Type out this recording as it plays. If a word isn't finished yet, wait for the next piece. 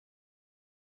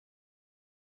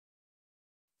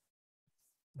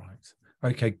Right.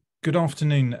 Okay. Good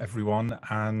afternoon, everyone,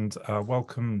 and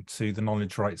welcome to the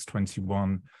Knowledge Rights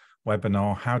 21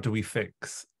 webinar. How do we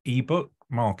fix ebook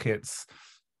markets?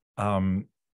 Trying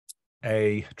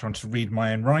to read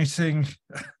my own writing,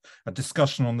 a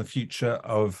discussion on the future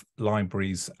of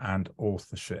libraries and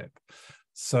authorship.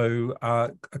 So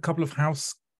a couple of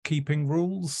housekeeping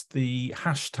rules. The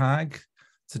hashtag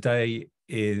today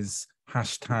is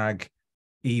hashtag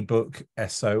ebook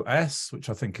SOS, which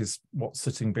I think is what's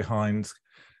sitting behind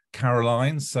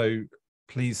Caroline. So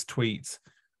please tweet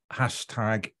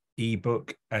hashtag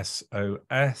ebook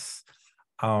SOS.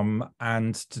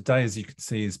 And today, as you can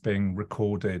see, is being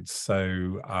recorded.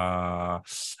 So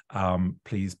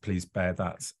please bear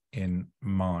that in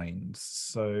mind.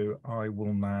 So I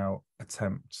will now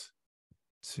attempt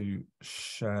to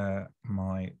share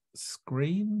my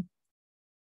screen.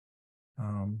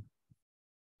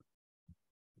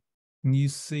 Can you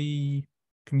see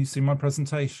my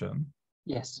presentation?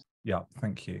 Yes. Yeah,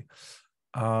 thank you.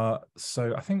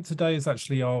 So I think today is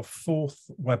actually our fourth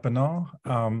webinar.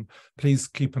 Please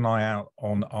keep an eye out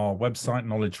on our website,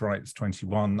 Knowledge Rights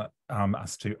 21,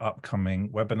 as to upcoming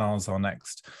webinars. Our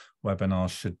next webinar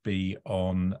should be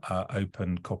on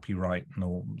open copyright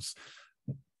norms.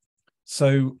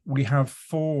 So we have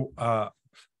four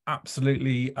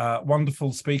absolutely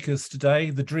wonderful speakers today,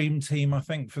 the dream team, I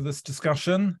think, for this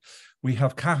discussion. We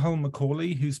have Cathal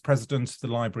Macaulay, who's president of the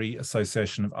Library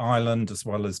Association of Ireland, as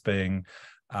well as being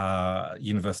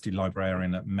university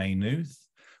librarian at Maynooth.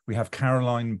 We have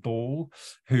Caroline Ball,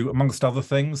 who, amongst other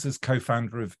things, is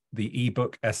co-founder of the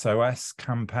eBook SOS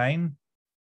campaign,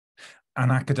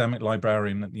 an academic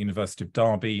librarian at the University of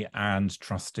Derby and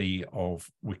trustee of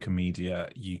Wikimedia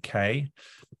UK.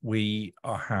 We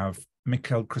have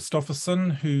Mikkel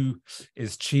Christoffersen, who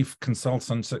is chief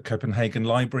consultant at Copenhagen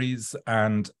Libraries.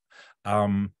 And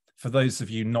for those of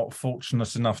you not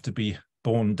fortunate enough to be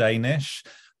born Danish,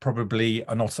 probably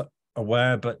are not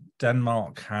aware, but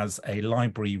Denmark has a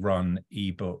library-run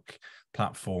ebook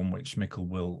platform, which Mikkel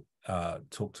will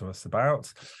talk to us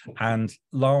about. And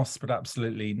last but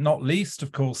absolutely not least,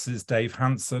 of course, is Dave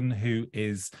Hansen, who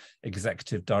is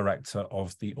executive director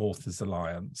of the Authors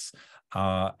Alliance,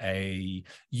 a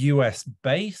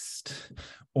US-based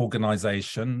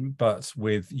organization, but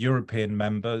with European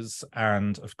members.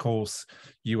 And of course,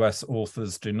 US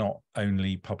authors do not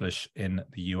only publish in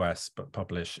the US, but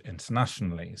publish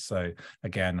internationally. So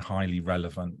again, highly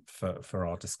relevant for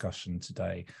our discussion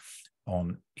today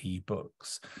on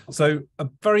ebooks. So a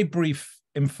very brief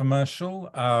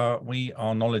infomercial. We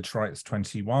are Knowledge Rights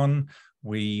 21.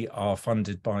 We are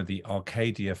funded by the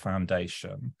Arcadia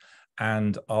Foundation,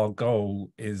 and our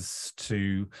goal is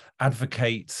to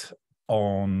advocate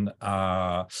on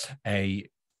a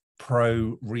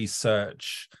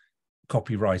pro-research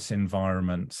copyright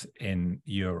environment in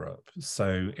Europe.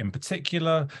 So in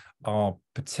particular, our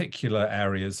particular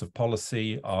areas of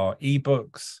policy are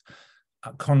ebooks,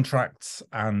 contracts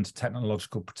and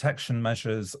technological protection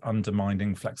measures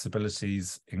undermining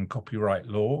flexibilities in copyright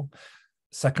law,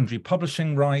 secondary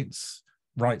publishing rights,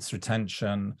 rights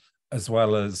retention, as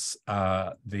well as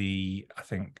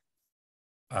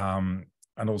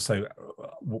and also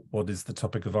what is the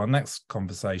topic of our next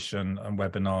conversation and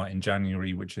webinar in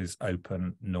January, which is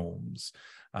open norms.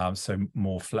 So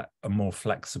a more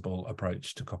flexible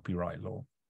approach to copyright law.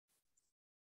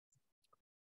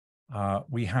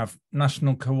 We have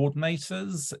national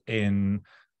coordinators in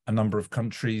a number of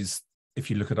countries. If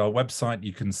you look at our website,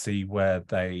 you can see where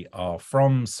they are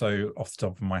from. So off the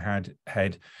top of my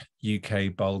head,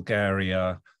 UK,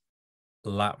 Bulgaria,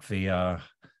 Latvia,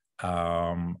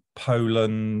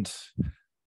 Poland,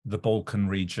 the Balkan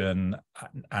region,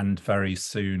 and very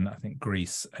soon, I think,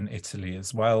 Greece and Italy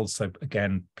as well. So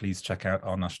again, please check out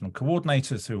our national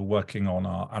coordinators who are working on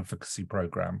our advocacy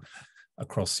program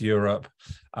across Europe.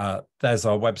 There's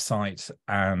our website,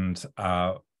 and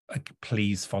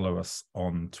please follow us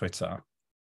on Twitter.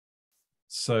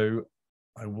 So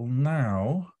I will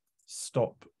now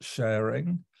stop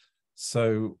sharing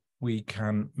so we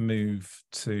can move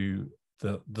to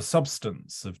the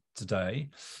substance of today.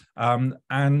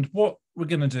 And what we're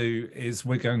going to do is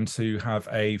we're going to have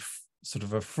a sort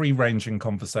of a free-ranging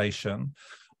conversation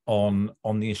on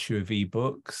the issue of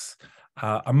ebooks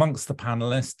amongst the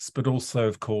panelists, but also,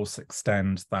 of course,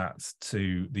 extend that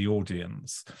to the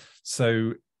audience.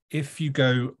 So if you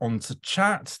go onto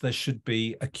chat, there should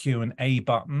be a Q&A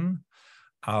button,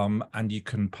 and you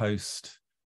can post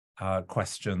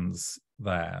questions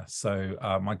there. So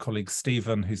my colleague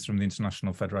Stephen, who's from the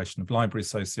International Federation of Library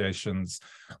Associations,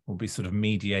 will be sort of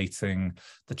mediating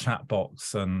the chat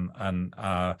box, and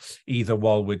either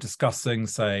while we're discussing,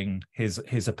 saying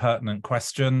here's a pertinent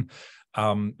question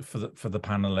for the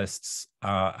panelists,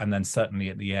 and then certainly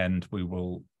at the end we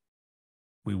will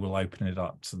open it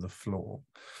up to the floor.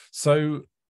 So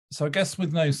I guess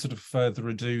with no sort of further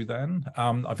ado then,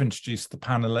 I've introduced the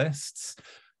panelists,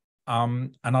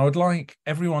 and I would like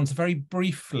everyone to very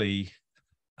briefly,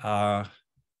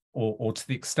 or to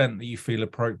the extent that you feel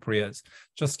appropriate,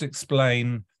 just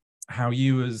explain how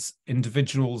you as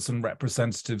individuals and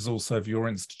representatives also of your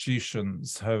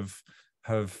institutions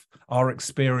are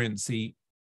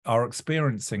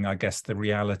experiencing, I guess, the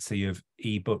reality of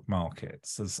ebook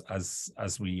markets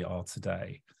as we are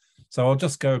today. So I'll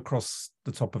just go across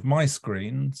the top of my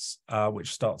screens,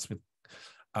 which starts with,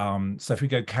 so if we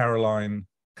go Caroline,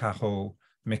 Cathal,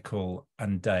 Mikkel,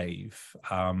 and Dave,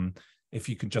 if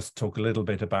you could just talk a little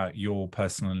bit about your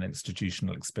personal and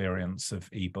institutional experience of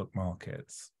ebook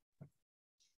markets.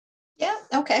 Yeah,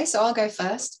 okay, so I'll go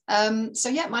first. So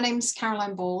yeah, my name's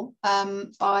Caroline Ball.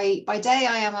 By day,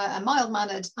 I am a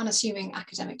mild-mannered, unassuming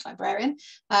academic librarian,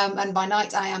 and by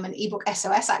night, I am an ebook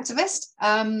SOS activist.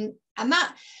 And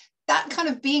that kind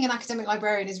of being an academic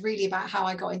librarian is really about how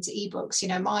I got into ebooks. You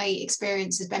know, my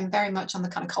experience has been very much on the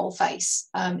kind of coal face,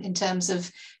 in terms of,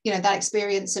 you know, that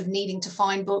experience of needing to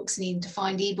find books, needing to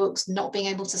find ebooks, not being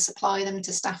able to supply them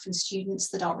to staff and students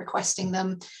that are requesting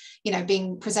them, you know,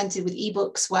 being presented with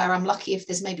ebooks where I'm lucky if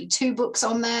there's maybe 2 books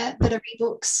on there that are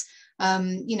ebooks,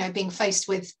 you know, being faced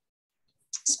with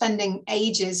spending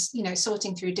ages, you know,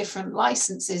 sorting through different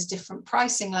licenses, different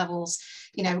pricing levels,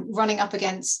 you know, running up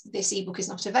against this ebook is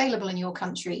not available in your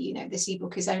country, you know, this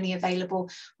ebook is only available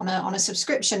on a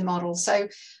subscription model. So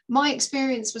my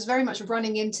experience was very much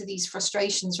running into these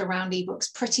frustrations around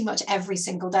ebooks pretty much every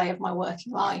single day of my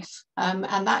working life.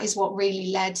 And that is what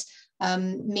really led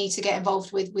me to get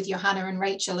involved with Johanna and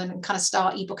Rachel and kind of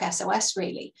start ebook SOS,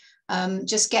 really.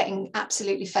 Just getting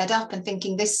absolutely fed up and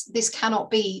thinking this cannot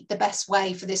be the best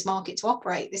way for this market to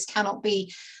operate. This cannot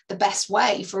be the best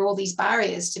way for all these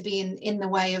barriers to be in the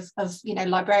way of you know,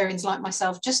 librarians like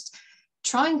myself, just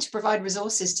trying to provide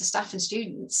resources to staff and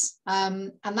students.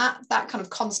 And that kind of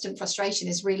constant frustration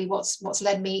is really what's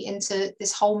led me into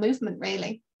this whole movement,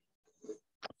 really.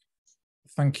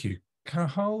 Thank you.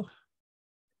 Cathal?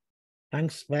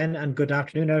 Thanks, Ben, and good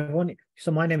afternoon, everyone.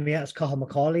 So my name is Cathal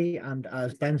Macaulay, and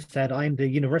as Ben said, I'm the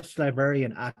University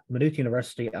Librarian at Maynooth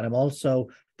University, and I'm also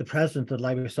the President of the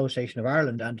Library Association of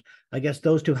Ireland. And I guess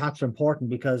those 2 hats are important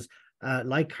because,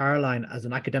 like Caroline, as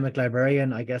an academic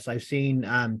librarian, I guess I've seen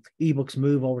ebooks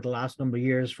move over the last number of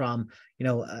years from, you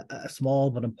know, a small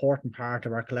but important part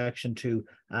of our collection to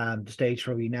the stage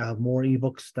where we now have more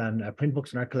ebooks than print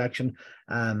books in our collection,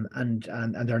 and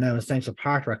they're now an essential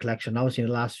part of our collection. Obviously, in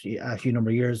the last few number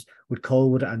of years with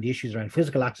COVID and the issues around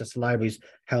physical access to libraries,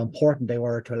 how important they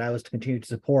were to allow us to continue to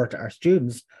support our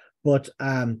students, but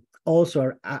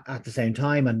also at the same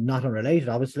time, and not unrelated,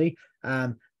 obviously,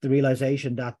 the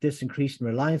realization that this increasing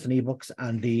reliance on ebooks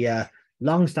and the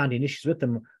long-standing issues with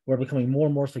them were becoming more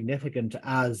and more significant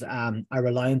as our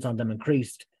reliance on them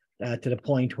increased to the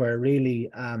point where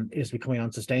really it is becoming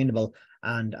unsustainable.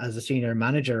 And as a senior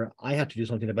manager, I had to do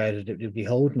something about it. It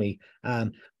behoved me.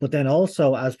 But then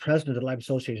also as president of the Library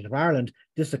Association of Ireland,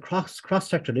 this is a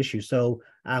cross-sectoral issue. So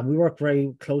we work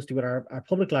very closely with our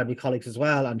public library colleagues as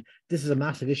well. And this is a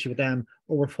massive issue with them.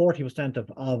 Over 40% of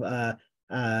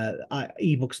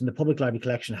ebooks in the public library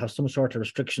collection have some sort of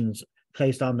restrictions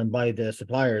placed on them by the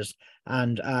suppliers,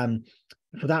 and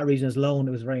for that reason alone,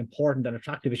 it was a very important and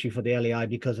attractive issue for the LEI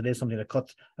because it is something that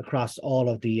cuts across all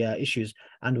of the issues.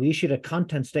 And we issued a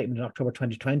content statement in October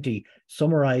 2020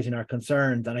 summarising our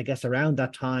concerns, and I guess around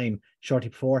that time, shortly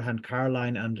beforehand,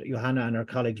 Caroline and Johanna and our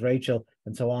colleagues Rachel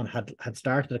and so on had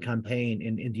started a campaign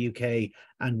in the UK,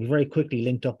 and we very quickly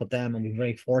linked up with them, and we're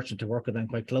very fortunate to work with them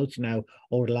quite closely now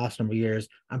over the last number of years,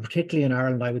 and particularly in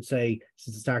Ireland, I would say,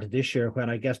 since the start of this year, when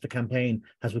I guess the campaign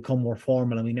has become more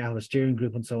formal and we now have a steering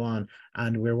group and so on,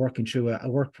 and we're working through a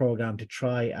work programme to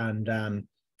try and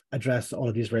address all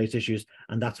of these various issues,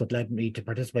 and that's what led me to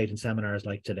participate in seminars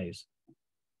like today's.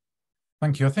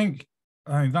 Thank you. I think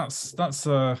that's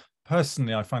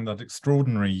personally, I find that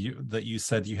extraordinary that you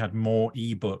said you had more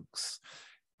ebooks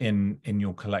in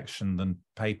your collection than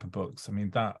paper books. I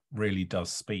mean, that really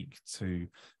does speak to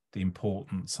the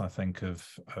importance, I think,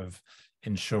 of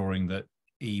ensuring that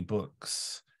ebook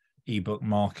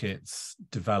markets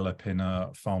develop in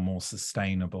a far more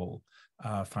sustainable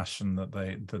fashion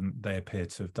than they appear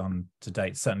to have done to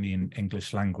date, certainly in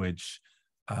English language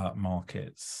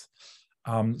markets.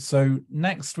 So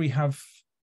next we have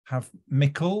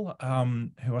Mikkel,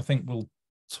 who I think will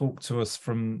talk to us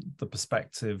from the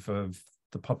perspective of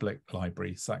the public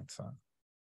library sector.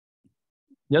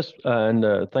 Yes,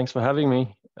 and thanks for having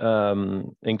me.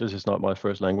 English is not my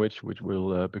first language, which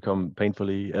will become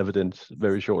painfully evident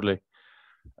very shortly.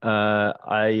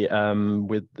 I am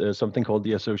with something called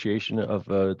the Association of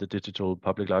the Digital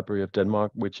Public Library of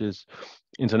Denmark, which is,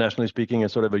 internationally speaking, a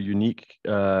sort of a unique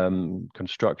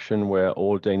construction where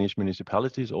all Danish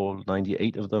municipalities, all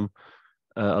 98 of them,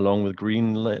 along with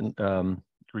Greenland,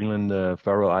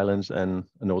 Faroe Islands, and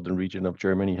a northern region of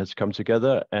Germany, has come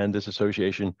together, and this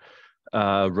association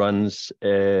runs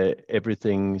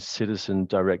everything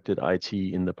citizen-directed IT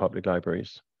in the public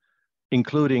libraries,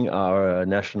 including our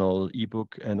national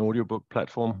ebook and audiobook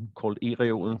platform called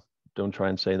eReolen. Don't try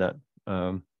and say that.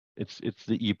 It's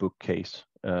the ebook case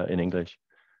in English.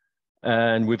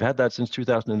 And we've had that since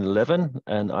 2011,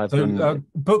 and I've been...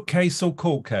 bookcase or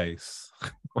court case?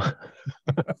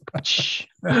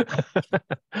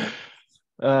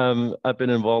 I've been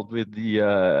involved with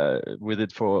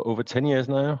it for over 10 years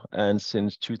now, and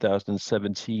since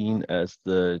 2017 as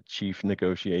the chief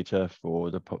negotiator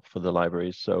for the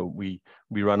libraries. So we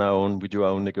do our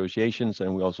own negotiations,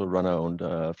 and we also run our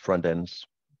own front ends.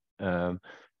 And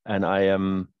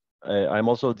I'm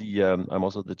also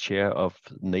the chair of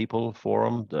NAPL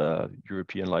Forum, the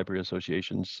European Library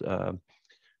Association's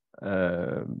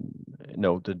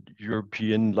the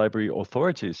European Library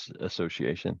Authorities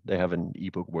Association. They have an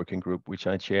ebook working group, which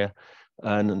I chair,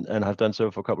 and I've done so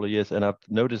for a couple of years. And I've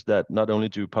noticed that not only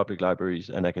do public libraries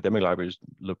and academic libraries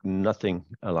look nothing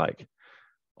alike,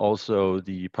 also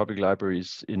the public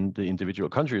libraries in the individual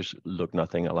countries look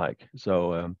nothing alike.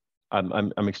 So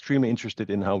I'm extremely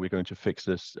interested in how we're going to fix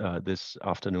this this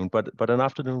afternoon, but an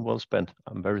afternoon well spent.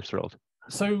 I'm very thrilled.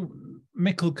 So,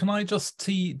 Mikkel, can I just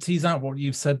tease out what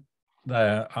you've said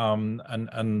there,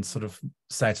 and sort of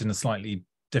say it in a slightly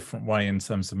different way in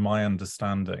terms of my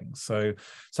understanding? So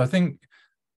I think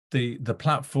the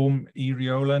platform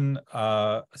eReolen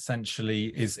essentially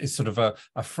is sort of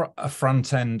a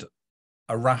front end,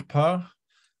 a wrapper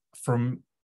from,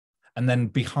 and then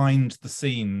behind the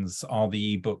scenes are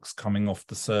the ebooks coming off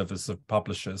the servers of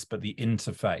publishers, but the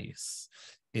interface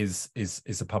is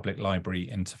a public library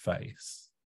interface.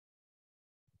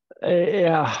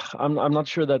 Yeah, I'm not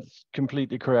sure that's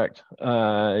completely correct.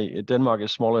 Denmark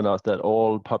is small enough that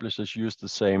all publishers use the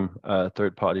same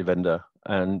third-party vendor,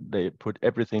 and they put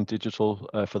everything digital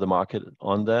for the market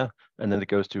on there, and then it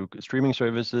goes to streaming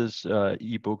services,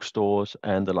 ebook stores,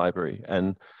 and the library,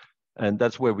 and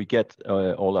that's where we get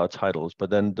all our titles.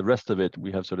 But then the rest of it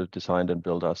we have sort of designed and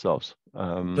built ourselves.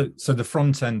 So the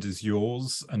front end is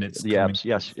yours, and it's the apps,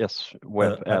 yes,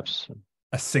 web apps.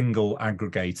 A single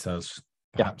aggregator,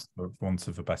 perhaps, for want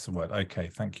of a better word. Okay,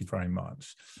 thank you very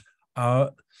much.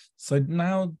 So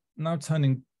now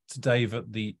turning to Dave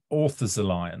at the Authors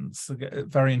Alliance,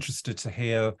 very interested to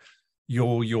hear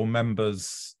your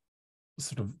members'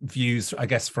 sort of views, I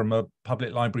guess, from a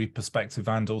public library perspective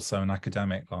and also an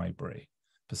academic library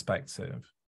perspective.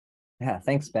 Yeah,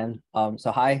 thanks, Ben.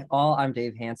 So hi, all. I'm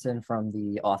Dave Hansen from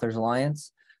the Authors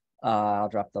Alliance. I'll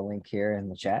drop the link here in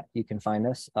the chat. You can find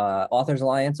us. Authors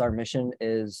Alliance, our mission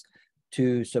is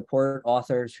to support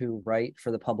authors who write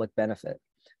for the public benefit.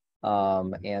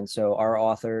 And so our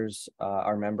authors,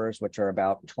 our members, which are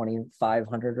about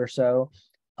 2,500 or so,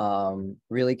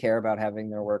 really care about having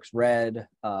their works read,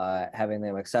 having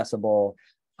them accessible,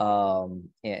 kind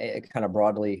of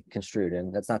broadly construed.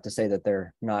 And that's not to say that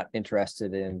they're not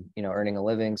interested in, earning a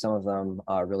living. Some of them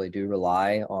really do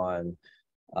rely on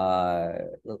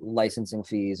licensing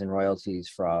fees and royalties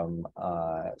from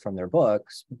their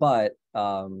books, but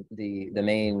the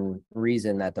main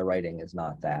reason that they're writing is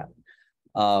not that.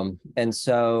 And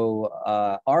so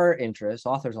our interest,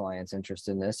 Authors Alliance interest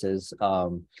in this, is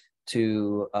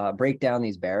to break down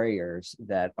these barriers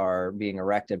that are being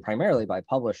erected primarily by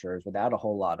publishers without a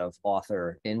whole lot of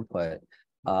author input,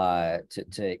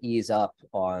 to ease up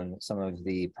on some of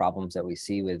the problems that we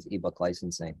see with ebook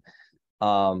licensing.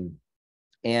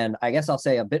 And I guess I'll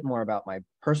say a bit more about my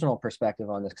personal perspective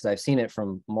on this, because I've seen it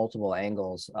from multiple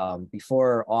angles.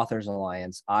 Before Authors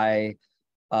Alliance, I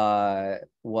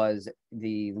was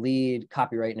the lead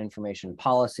copyright and information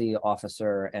policy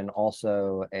officer and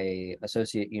also an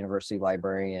associate university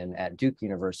librarian at Duke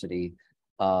University,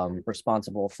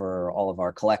 responsible for all of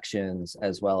our collections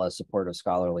as well as support of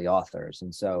scholarly authors.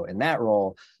 And so in that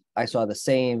role, I saw the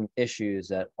same issues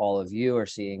that all of you are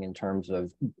seeing in terms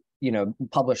of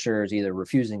publishers either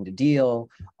refusing to deal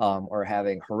or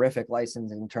having horrific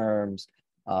licensing terms,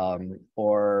 And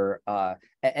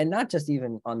not just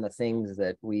even on the things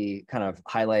that we kind of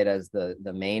highlight as the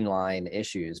mainline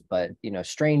issues, but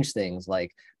strange things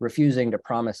like refusing to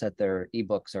promise that their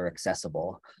ebooks are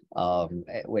accessible,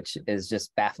 which is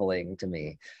just baffling to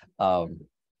me.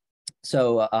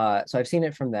 So I've seen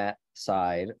it from that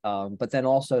side, but then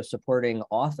also supporting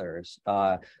authors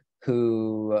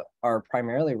who are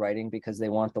primarily writing because they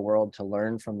want the world to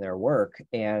learn from their work.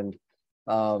 And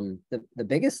the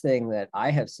biggest thing that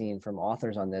I have seen from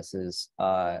authors on this is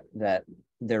that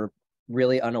they're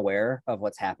really unaware of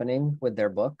what's happening with their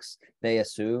books. They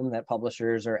assume that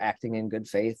publishers are acting in good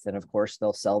faith, and of course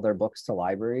they'll sell their books to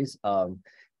libraries,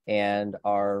 and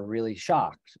are really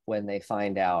shocked when they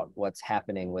find out what's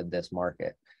happening with this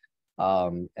market.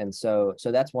 And so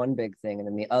that's one big thing. And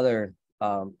then the other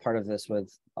part of this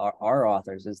with our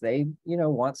authors is they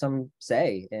want some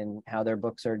say in how their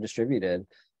books are distributed.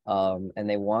 And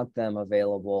they want them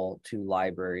available to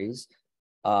libraries,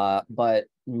 but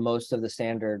most of the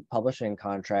standard publishing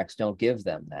contracts don't give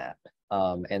them that.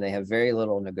 And they have very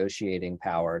little negotiating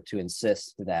power to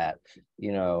insist that,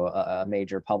 a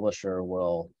major publisher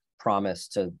will promise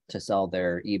to sell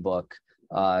their ebook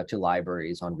to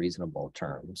libraries on reasonable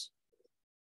terms.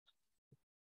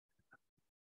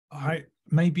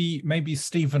 Maybe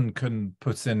Stephen can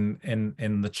put in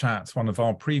the chat one of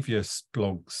our previous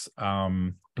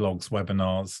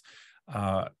webinars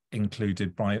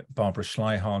included by Barbara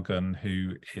Schleihagen,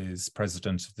 who is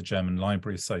president of the German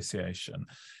Library Association,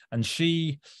 and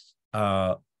she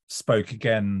spoke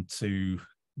again to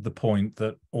the point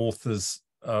that authors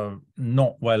are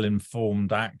not well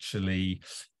informed, actually,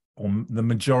 or the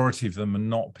majority of them are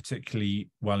not particularly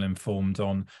well informed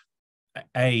on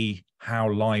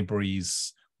how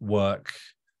libraries work.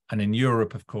 And in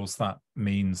Europe, of course, that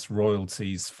means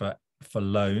royalties for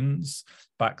loans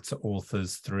back to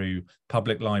authors through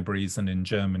public libraries, and in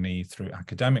Germany through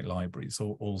academic libraries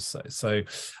also. So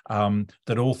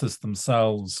that authors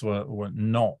themselves were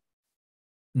not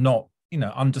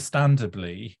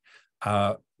understandably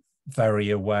very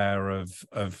aware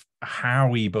of how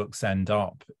ebooks end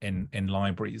up in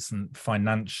libraries, and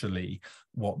financially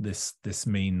what this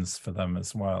means for them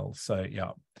as well. So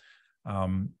yeah,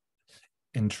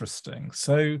 interesting.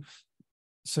 So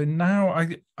now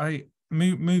I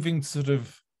moving sort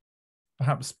of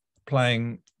perhaps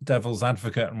playing devil's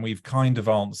advocate, and we've kind of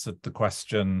answered the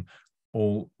question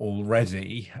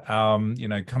already.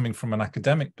 Coming from an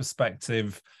academic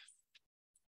perspective,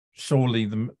 surely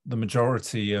the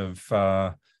majority of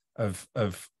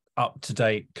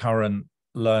up-to-date current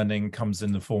learning comes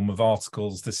in the form of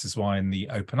articles. This is why in the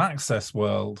open access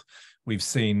world we've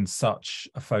seen such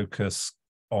a focus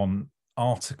on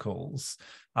articles.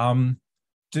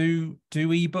 Do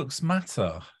ebooks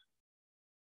matter?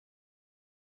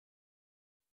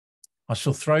 I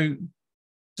shall throw.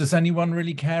 Does anyone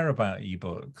really care about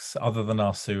ebooks other than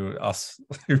us who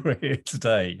are here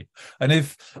today?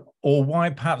 And why,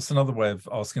 perhaps another way of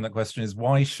asking that question is,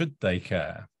 why should they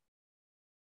care?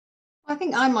 I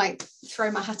think I might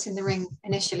throw my hat in the ring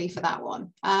initially for that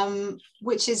one,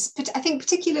 which is, I think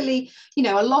particularly,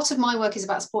 a lot of my work is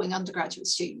about supporting undergraduate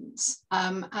students.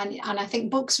 And I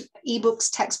think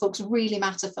ebooks, textbooks really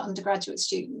matter for undergraduate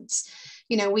students.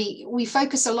 We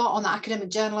focus a lot on the academic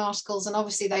journal articles, and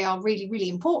obviously they are really, really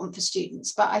important for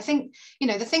students. But I think,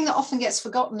 the thing that often gets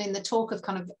forgotten in the talk of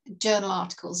kind of journal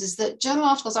articles is that journal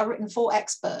articles are written for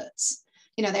experts.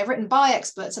 They're written by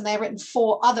experts and they're written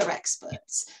for other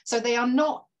experts. So they are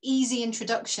not easy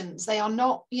introductions. They are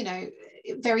not,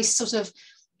 very sort of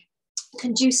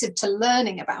conducive to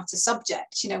learning about a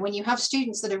subject. When you have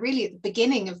students that are really at the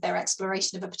beginning of their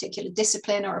exploration of a particular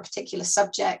discipline or a particular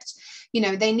subject,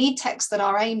 they need texts that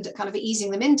are aimed at kind of easing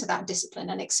them into that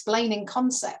discipline and explaining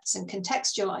concepts and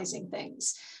contextualizing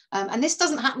things. And this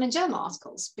doesn't happen in journal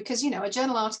articles because, a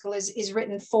journal article is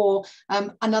written for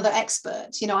another expert.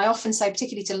 I often say,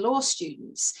 particularly to law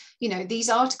students, these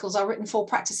articles are written for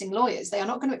practicing lawyers. They are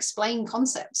not going to explain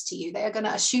concepts to you. They are going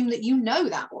to assume that you know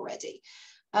that already.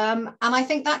 And I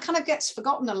think that kind of gets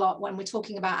forgotten a lot when we're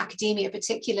talking about academia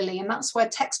particularly, and that's where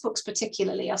textbooks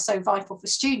particularly are so vital for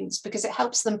students, because it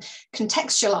helps them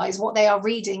contextualize what they are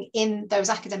reading in those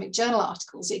academic journal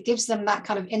articles. It gives them that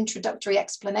kind of introductory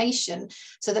explanation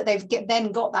so that they've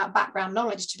then got that background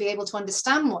knowledge to be able to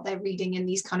understand what they're reading in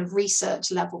these kind of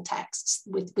research level texts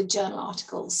with journal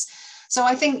articles. So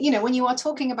I think, when you are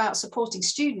talking about supporting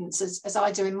students, as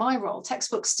I do in my role,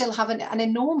 textbooks still have an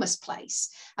enormous place.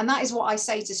 And that is what I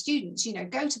say to students,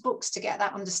 go to books to get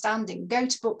that understanding, go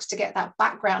to books to get that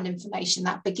background information,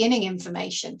 that beginning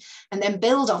information, and then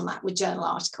build on that with journal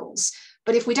articles.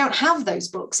 But if we don't have those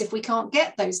books, if we can't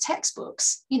get those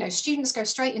textbooks, you know, students go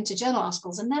straight into journal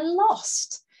articles and they're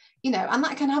lost. You know, and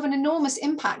that can have an enormous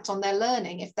impact on their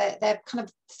learning if they're kind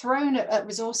of thrown at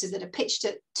resources that are pitched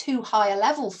at too high a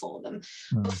level for them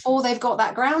before they've got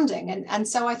that grounding. And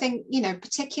so I think, you know,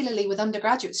 particularly with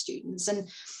undergraduate students, and,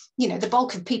 you know, the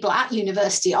bulk of people at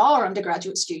university are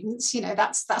undergraduate students, you know,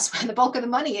 that's where the bulk of the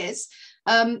money is,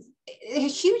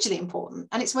 hugely important.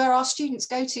 And it's where our students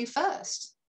go to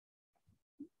first.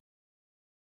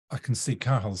 I can see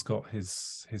Carol's got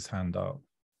his hand up.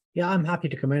 Yeah, I'm happy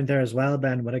to come in there as well,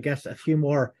 Ben, but I guess a few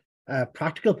more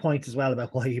practical points as well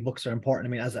about why ebooks are important. I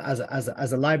mean, as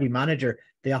a library manager,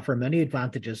 they offer many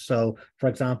advantages. So, for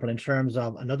example, in terms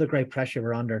of another great pressure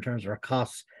we're under in terms of our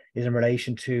costs is in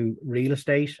relation to real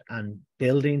estate and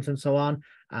buildings and so on,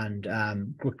 and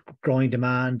growing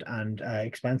demand and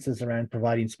expenses around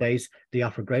providing space. They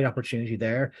offer great opportunity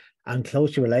there. And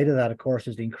closely related to that, of course,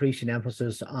 is the increasing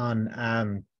emphasis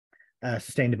on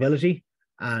sustainability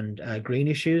and green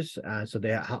issues. So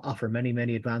they offer many,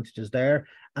 many advantages there.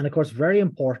 And of course, very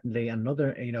importantly,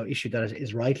 another issue that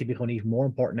is rightly becoming even more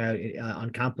important now on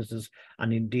campuses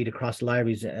and indeed across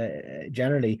libraries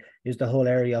generally is the whole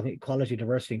area of equality,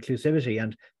 diversity, inclusivity.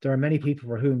 And there are many people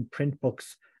for whom print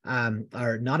books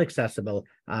are not accessible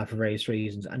for various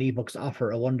reasons, and ebooks offer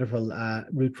a wonderful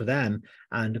route for them.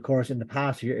 And of course, in the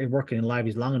past, you're working in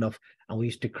libraries long enough, and we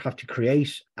used to have to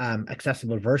create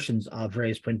accessible versions of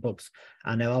various print books.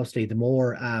 And now, obviously, the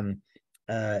more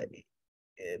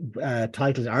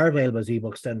titles are available as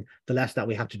ebooks, then the less that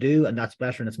we have to do, and that's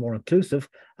better and it's more inclusive.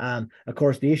 Of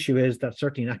course, the issue is that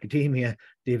certainly in academia,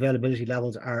 the availability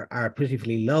levels are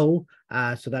pitifully low,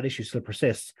 so that issue still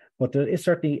persists. But there is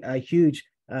certainly a huge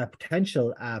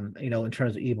potential, in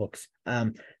terms of ebooks.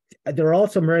 There are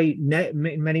also many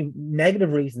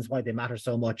negative reasons why they matter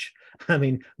so much. I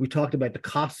mean, we talked about the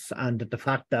costs and the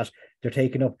fact that they're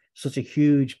taking up such a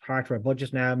huge part of our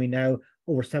budgets now. I mean, now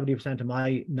over 70% of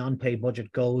my non-paid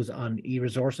budget goes on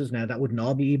e-resources. Now, that wouldn't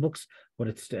all be ebooks, but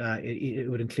it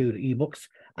would include ebooks.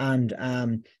 And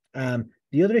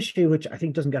the other issue, which I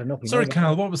think doesn't get enough. Sorry,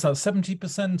 Carol, what was that?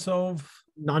 70% of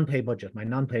non-paid budget? My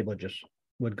non-paid budget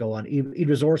would go on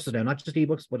e-resources now, not just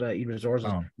ebooks, but e-resources,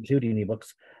 including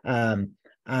ebooks.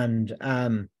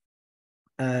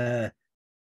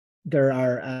 There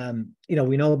are,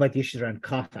 we know about the issues around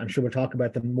cost. I'm sure we'll talk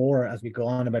about them more as we go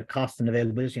on about cost and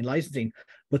availability and licensing.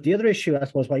 But the other issue, I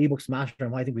suppose, why ebooks matter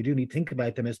and why I think we do need to think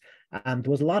about them is there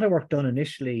was a lot of work done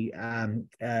initially when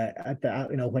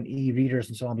e-readers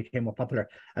and so on became more popular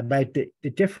about the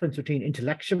difference between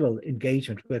intellectual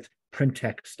engagement with print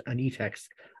text and e-text.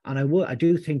 And I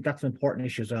do think that's an important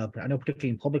issue as well. I know particularly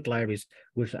in public libraries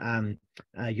with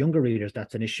younger readers,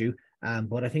 that's an issue.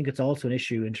 But I think it's also an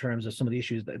issue in terms of some of the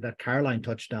issues that Caroline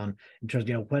touched on, in terms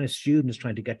of, when a student is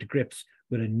trying to get to grips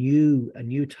with a new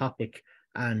topic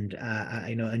and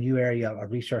a new area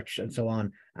of research and so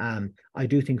on. I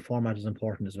do think format is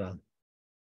important as well.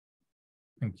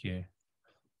 Thank you.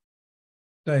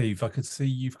 Dave, I could see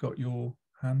you've got your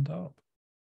hand up.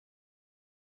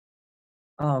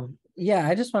 Yeah,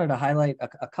 I just wanted to highlight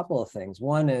a couple of things.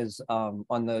 One is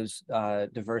on those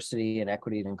diversity and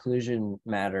equity and inclusion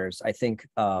matters. I think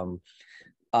from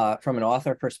an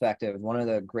author perspective, one of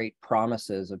the great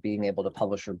promises of being able to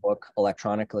publish your book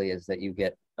electronically is that you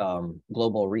get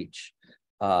global reach,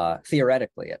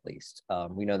 theoretically at least.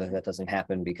 We know that doesn't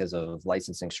happen because of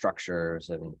licensing structures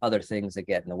and other things that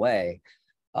get in the way.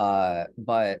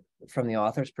 But from the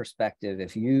author's perspective,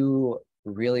 if you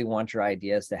really want your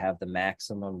ideas to have the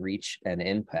maximum reach and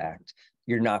impact,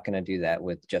 you're not going to do that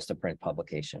with just a print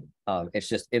publication. It's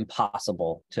just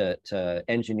impossible to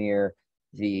engineer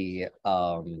the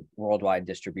worldwide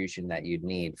distribution that you'd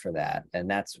need for that. And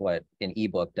that's what an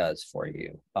ebook does for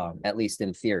you, at least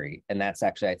in theory. And that's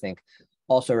actually, I think,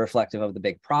 also reflective of the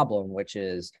big problem, which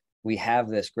is we have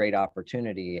this great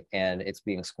opportunity and it's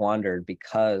being squandered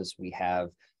because we have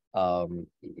a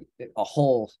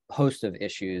whole host of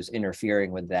issues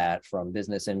interfering with that, from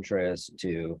business interests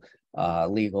to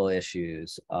legal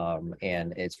issues,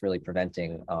 and it's really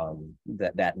preventing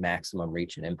that maximum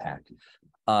reach and impact.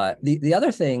 The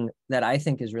other thing that I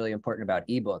think is really important about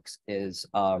ebooks is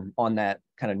on that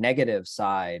kind of negative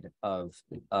side of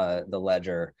the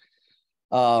ledger.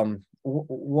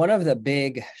 One of the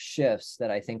big shifts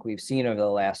that I think we've seen over the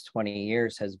last 20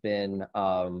 years has been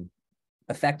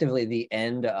effectively the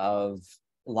end of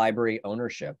library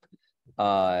ownership.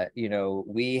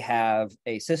 We have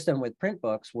a system with print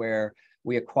books where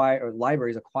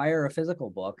libraries acquire a physical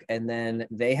book, and then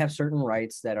they have certain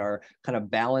rights that are kind of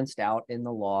balanced out in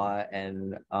the law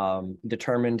and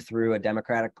determined through a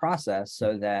democratic process,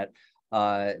 so that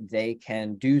they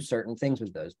can do certain things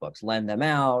with those books, lend them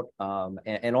out,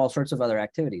 and all sorts of other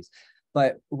activities.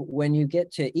 But when you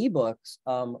get to ebooks,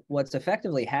 what's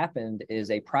effectively happened is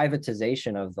a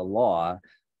privatization of the law,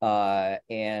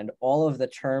 and all of the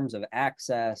terms of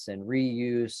access and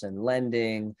reuse and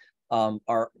lending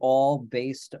are all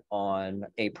based on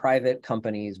a private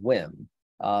company's whim,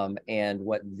 and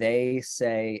what they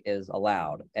say is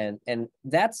allowed. And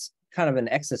that's kind of an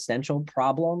existential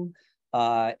problem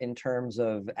in terms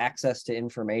of access to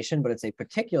information, but it's a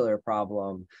particular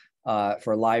problem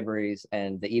for libraries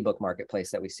and the ebook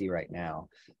marketplace that we see right now.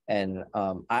 And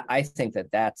I think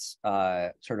that that's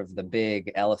sort of the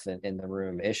big elephant in the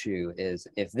room issue, is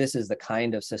if this is the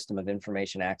kind of system of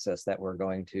information access that we're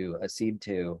going to accede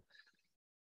to,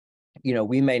 you know,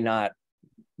 we may not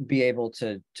be able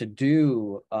to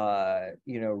do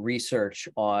you know, research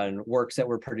on works that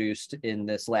were produced in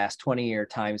this last 20-year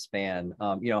time span,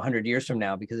 you know, 100 years from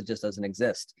now, because it just doesn't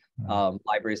exist.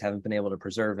 Libraries haven't been able to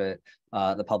preserve it.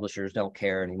 The publishers don't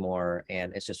care anymore,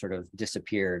 and it's just sort of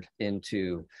disappeared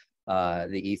into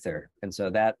the ether. And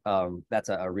so that that's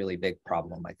a really big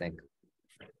problem, I think.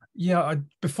 Yeah,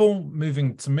 before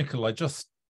moving to Mikkel, I just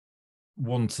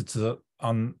wanted to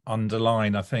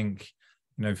underline, I think,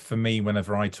 you know, for me,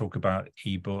 whenever I talk about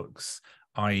ebooks,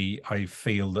 I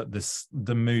feel that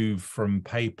the move from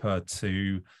paper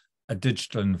to a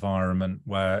digital environment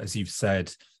where, as you've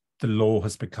said, the law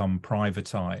has become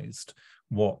privatized.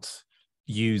 What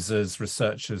users,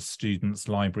 researchers, students,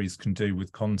 libraries can do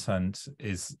with content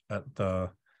is at the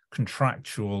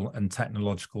contractual and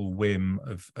technological whim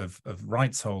of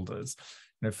rights holders.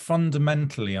 You know,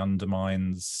 fundamentally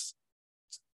undermines,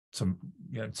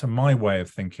 to my way of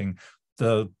thinking,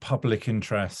 the public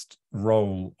interest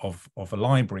role of a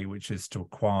library, which is to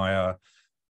acquire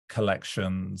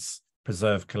collections,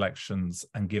 preserve collections,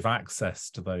 and give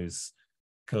access to those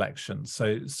collections.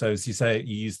 So as you say,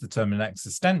 you use the term an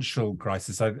existential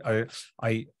crisis. I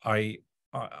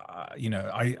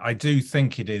do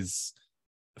think it is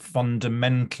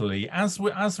fundamentally, as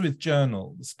with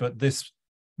journals, but this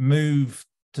move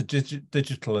to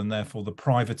digital, and therefore the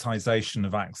privatization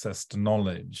of access to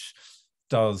knowledge,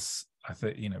 does, I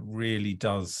think, you know, really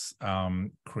does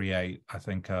create, I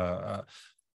think, a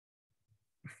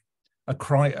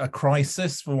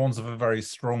crisis, for want of a very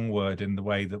strong word, in the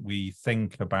way that we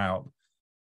think about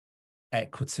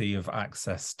equity of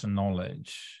access to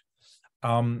knowledge.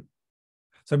 So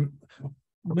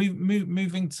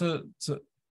moving to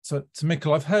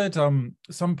Mikkel, I've heard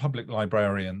some public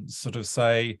librarians sort of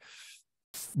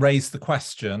raise the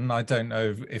question, I don't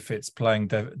know if it's playing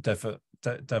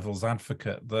devil's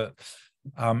advocate, that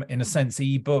in a sense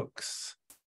ebooks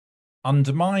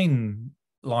undermine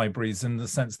libraries, in the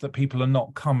sense that people are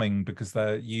not coming because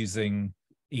they're using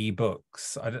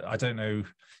ebooks. I don't know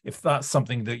if that's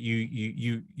something that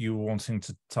you were wanting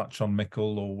to touch on,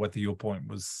 Mikkel, or whether your point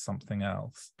was something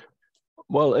else.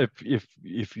 Well, if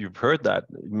you've heard that,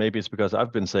 maybe it's because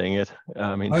I've been saying it.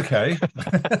 I mean, okay.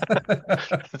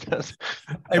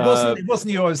 It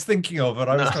wasn't you I was thinking of, but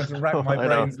I was trying to rack my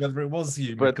brains whether it was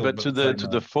you. But to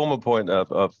the former point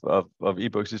of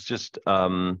ebooks, it's just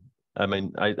I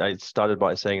mean, I started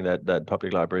by saying that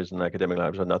public libraries and academic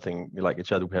libraries are nothing like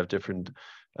each other. We have different,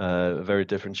 very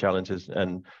different challenges,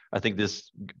 and I think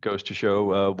this goes to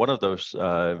show one of those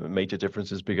major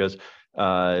differences, because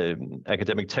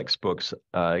academic textbooks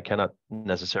cannot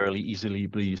necessarily easily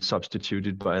be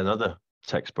substituted by another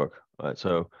textbook. Right?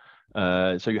 So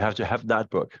you have to have that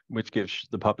book, which gives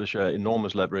the publisher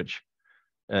enormous leverage.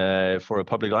 For a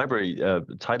public library,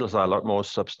 titles are a lot more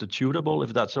substitutable,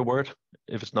 if that's a word.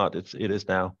 If it's not, it is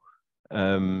now.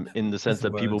 In the sense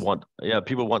that people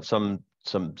want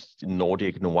some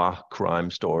Nordic noir crime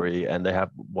story, and they have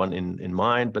one in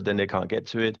mind, but then they can't get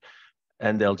to it,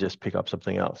 and they'll just pick up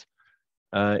something else.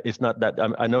 It's not that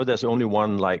I know there's only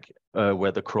one, like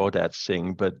where the crawdads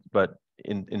sing, but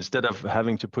instead of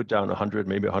having to put down 100,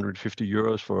 maybe 150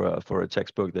 euros for a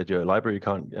textbook that your library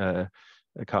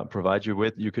can't provide you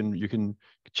with, you can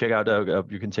check out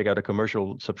take out a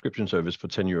commercial subscription service for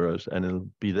 10 euros and it'll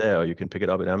be there, or you can pick it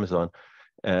up at Amazon,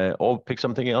 or pick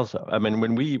something else up. I mean,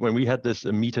 when we had this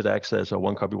metered access or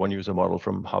one copy one user model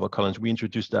from HarperCollins, we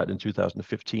introduced that in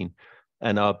 2015,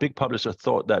 and our big publisher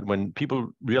thought that when people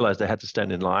realized they had to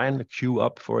stand in line, queue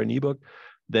up for an ebook,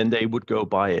 then they would go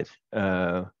buy it,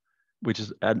 which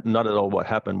is not at all what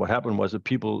happened. What happened was that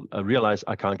people realized,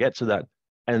 I can't get to that,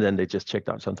 and then they just checked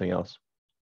out something else.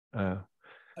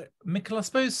 Mikkel, I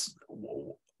suppose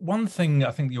one thing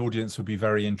I think the audience would be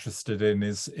very interested in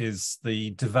is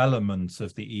the development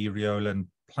of the eRiolen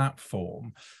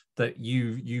platform. that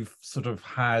you've sort of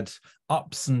had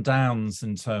ups and downs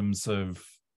in terms of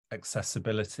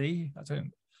accessibility. I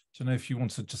don't know if you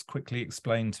want to just quickly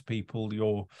explain to people.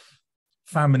 Your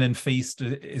Famine and Feast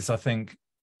is, I think,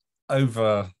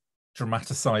 over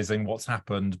dramatizing what's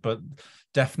happened, but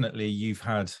definitely you've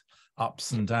had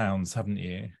ups and downs, haven't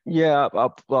you? Yeah,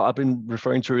 well, I've been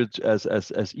referring to it as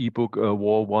ebook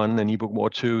War 1 and ebook War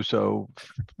 2, so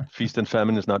Feast and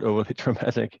Famine is not overly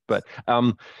dramatic. But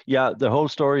yeah, the whole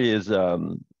story is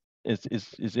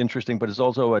interesting, but it's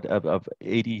also a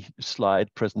 80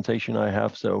 slide presentation I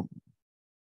have, so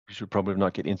we should probably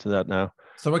not get into that now.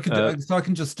 So I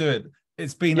can just do it.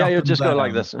 It's been yeah, up you and just down. go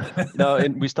like this. No,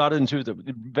 we started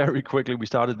very quickly. We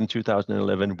started in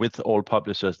 2011 with all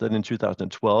publishers. Then in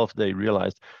 2012, they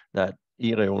realized that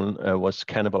eReolen was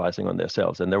cannibalizing on their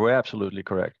sales, and they were absolutely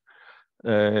correct.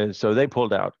 So they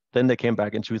pulled out. Then they came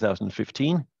back in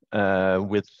 2015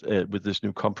 with this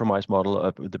new compromise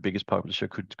model. The biggest publisher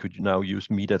could now use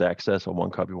metered access, or one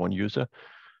copy, one user.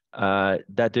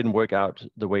 That didn't work out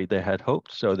the way they had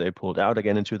hoped, so they pulled out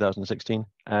again in 2016,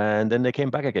 and then they came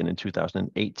back again in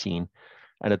 2018.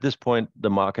 And at this point,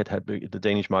 the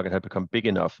Danish market had become big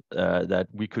enough that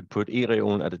we could put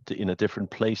eReolen in a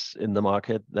different place in the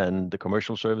market than the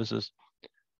commercial services.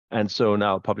 And so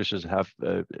now publishers have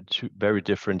two very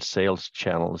different sales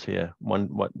channels here.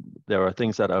 There are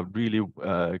things that are really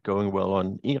going well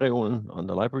on eReolen, on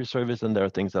the library service, and there are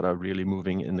things that are really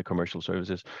moving in the commercial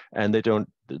services. And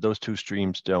those two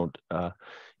streams don't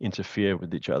interfere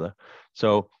with each other.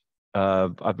 So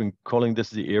I've been calling this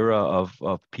the era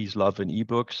of peace, love, and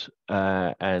ebooks,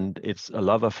 and it's a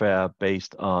love affair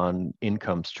based on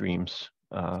income streams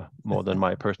more than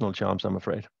my personal charms, I'm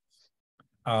afraid.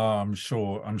 I'm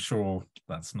sure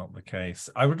that's not the case.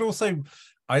 I would also,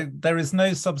 there is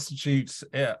no substitute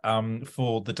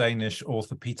for the Danish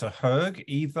author Peter Høeg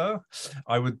either.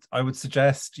 I would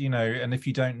suggest, and if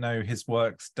you don't know his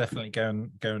works, definitely go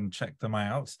and check them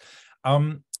out.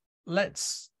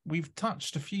 We've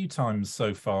touched a few times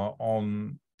so far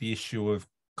on the issue of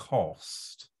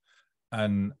cost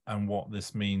and what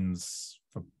this means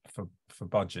for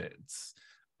budgets.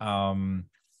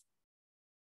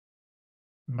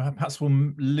 Perhaps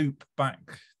we'll loop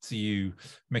back to you,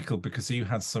 Mikkel, because you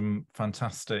had some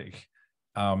fantastic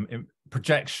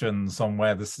projections on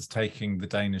where this is taking the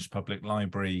Danish Public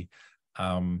Library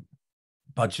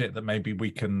budget that maybe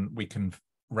we can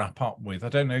wrap up with. I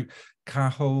don't know,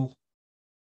 Caroline,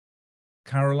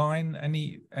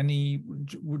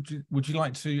 would you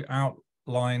like to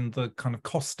outline the kind of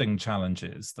costing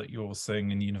challenges that you're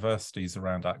seeing in universities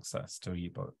around access to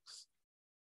ebooks?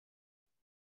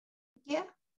 Yeah.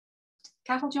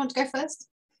 Carol, do you want to go first?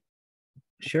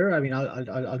 Sure. I mean,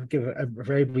 I'll give a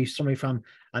very brief summary from.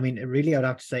 I mean, really, I'd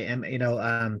have to say,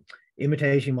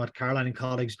 imitating what Caroline and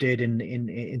colleagues did in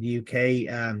the UK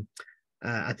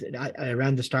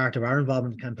around the start of our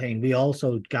involvement campaign. We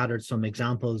also gathered some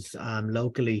examples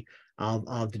locally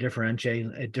of the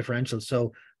differentials.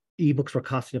 So, ebooks were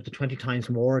costing up to 20 times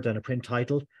more than a print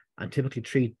title, and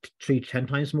typically 10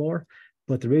 times more.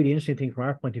 But the really interesting thing from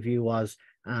our point of view was,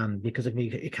 because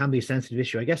it can be a sensitive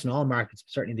issue, I guess in all markets,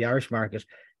 certainly in the Irish market,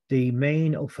 the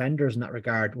main offenders in that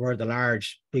regard were the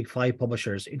large big five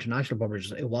publishers, international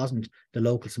publishers. It wasn't the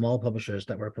local small publishers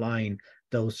that were applying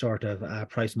those sort of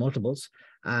price multiples.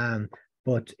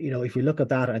 But if you look at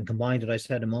that and combine what I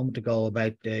said a moment ago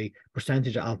about the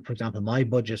percentage of, for example, my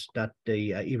budget that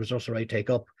the e-resource array take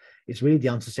up, it's really the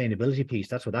unsustainability piece.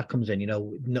 That's where that comes in.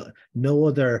 No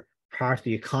other part of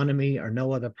the economy, or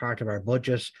no other part of our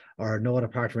budget, or no other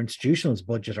part of our institutional's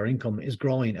budget or income is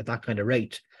growing at that kind of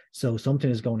rate. So something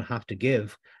is going to have to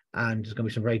give, and there's going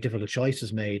to be some very difficult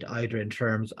choices made, either in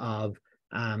terms of,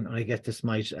 and I guess this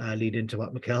might lead into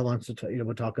what Mikkel wants to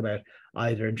we'll talk about,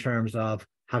 either in terms of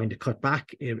having to cut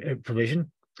back a provision,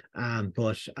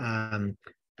 but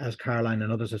as Caroline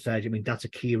and others have said, I mean, that's a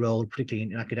key role,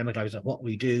 particularly in academic lives, of what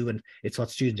we do, and it's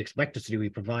what students expect us to do. We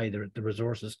provide the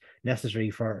resources necessary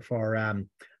for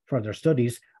their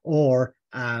studies, or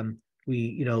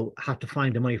we have to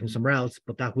find the money from somewhere else,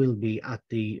 but that will be at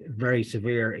the very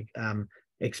severe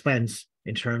expense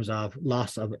in terms of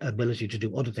loss of ability to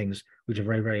do other things, which are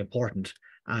very, very important,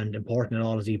 and important in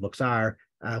all as ebooks are.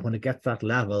 When it gets that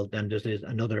level, then there's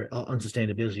another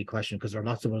unsustainability question, because there are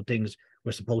lots of other things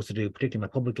we're supposed to do, particularly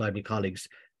my public library colleagues,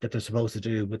 that they're supposed to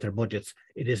do with their budgets.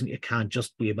 It can't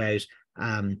just be about,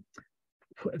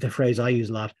 the phrase I use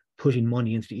a lot, putting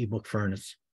money into the ebook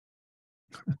furnace.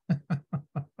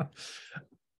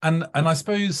 and I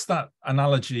suppose that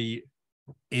analogy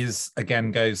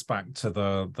goes back to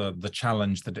the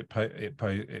challenge that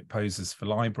it poses for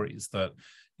libraries, that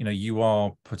you know, you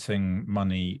are putting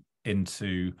money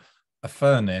into a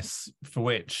furnace for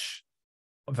which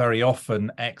very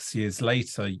often X years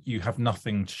later you have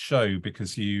nothing to show,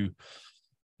 because you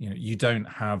don't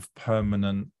have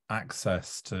permanent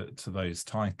access to those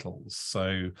titles.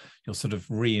 So you're sort of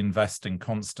reinvesting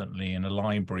constantly in a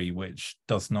library which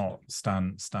does not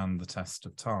stand the test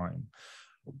of time.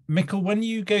 Mikkel, when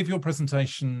you gave your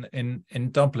presentation in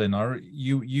Dublin,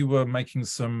 you were making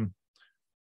some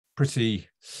pretty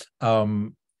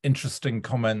interesting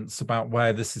comments about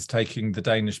where this is taking the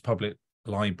Danish public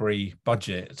library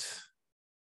budget.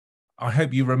 I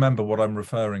hope you remember what I'm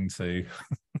referring to.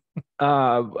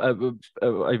 Are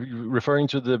you referring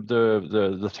to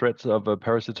the threat of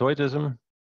parasitoidism?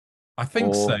 I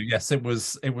think so. Yes, it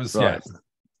was. Right. Yes.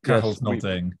 Carol's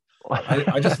nodding.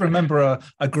 I just remember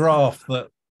a graph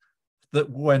that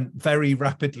went very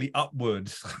rapidly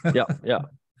upward. yeah.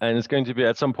 And it's going to be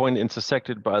at some point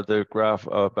intersected by the graph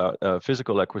about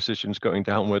physical acquisitions going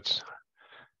downwards.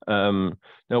 Now,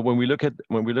 when we look at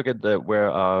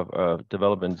where our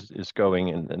development is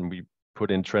going, and we put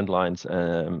in trend lines,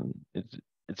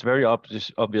 it's very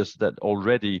obvious that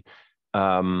already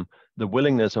the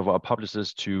willingness of our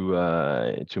publishers to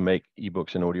make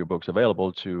ebooks and audiobooks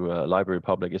available to library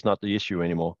public is not the issue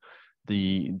anymore.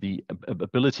 The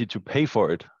ability to pay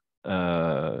for it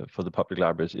for the public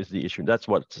libraries is the issue. That's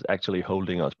what's actually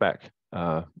holding us back,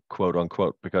 quote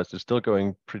unquote, because it's still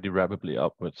going pretty rapidly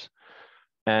upwards.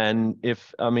 And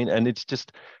it's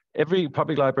just every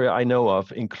public library I know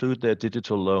of include their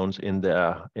digital loans in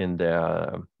their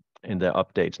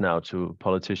updates now to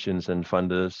politicians and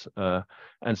funders,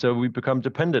 and so we become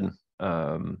dependent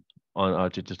on our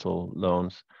digital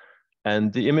loans.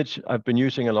 And the image I've been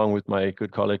using, along with my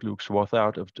good colleague Luke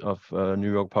Swarthout of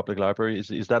New York Public Library,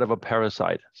 is that of a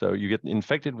parasite. So you get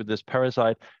infected with this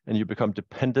parasite and you become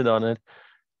dependent on it,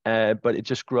 but it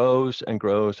just grows and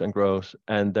grows and grows.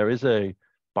 And there is a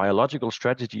biological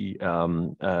strategy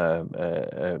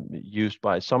used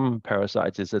by some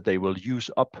parasites, is that they will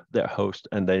use up their host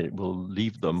and they will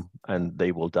leave them and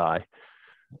they will die.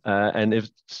 And if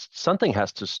something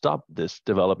has to stop this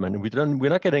development, we're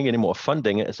not getting any more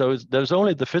funding. So there's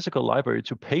only the physical library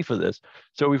to pay for this.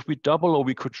 So if we double or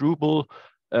we quadruple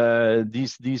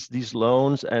these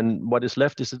loans, and what is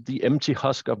left is the empty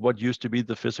husk of what used to be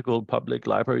the physical public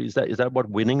library. Is that what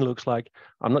winning looks like?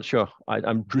 I'm not sure.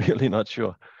 I'm really not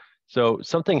sure. So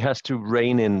something has to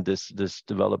rein in this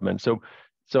development.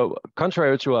 So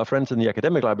contrary to our friends in the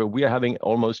academic library, we are having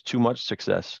almost too much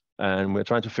success, and we're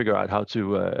trying to figure out how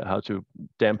to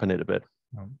dampen it a bit.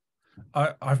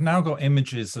 I've now got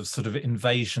images of sort of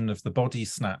invasion of the body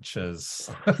snatchers.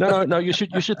 No. You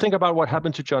should think about what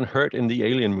happened to John Hurt in the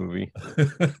Alien movie.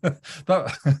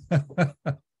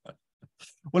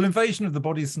 Well, invasion of the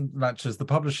body snatchers, the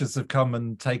publishers have come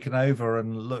and taken over,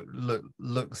 and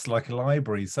looks like a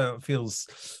library. So it feels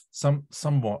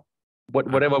somewhat.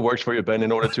 Whatever works for you, Ben,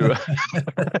 in order to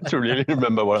to really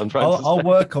remember what I'm trying to say. I'll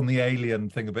work on the Alien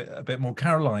thing a bit more.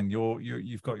 Caroline,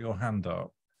 you've got your hand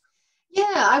up.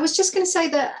 Yeah, I was just going to say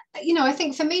that, I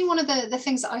think for me, one of the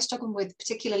things that I struggle with,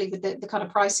 particularly with the kind of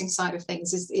pricing side of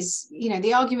things, is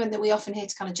the argument that we often hear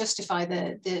to kind of justify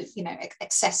the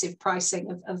excessive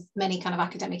pricing of many kind of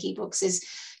academic ebooks is,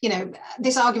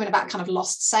 this argument about kind of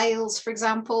lost sales, for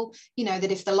example,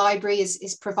 that if the library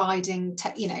is providing,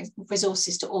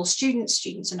 resources to all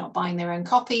students are not buying their own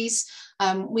copies.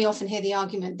 We often hear the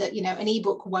argument that, an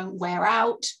ebook won't wear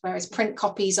out, whereas print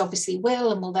copies obviously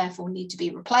will and will therefore need to be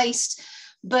replaced.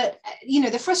 But,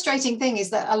 the frustrating thing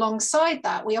is that alongside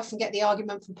that, we often get the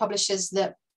argument from publishers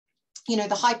that,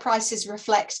 the high prices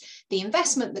reflect the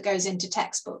investment that goes into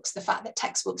textbooks, the fact that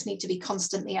textbooks need to be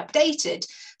constantly updated.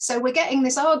 So we're getting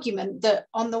this argument that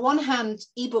on the one hand,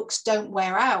 ebooks don't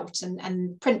wear out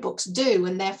and print books do,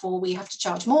 and therefore we have to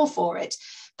charge more for it.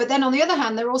 But then on the other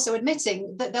hand, they're also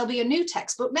admitting that there'll be a new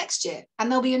textbook next year, and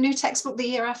there'll be a new textbook the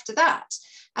year after that.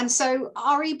 And so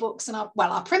our ebooks and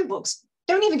our print books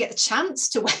don't even get the chance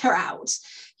to wear out.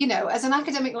 As an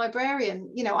academic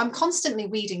librarian, I'm constantly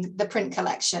reading the print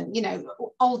collection,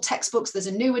 old textbooks, there's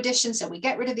a new edition, so we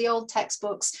get rid of the old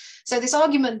textbooks. So this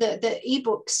argument that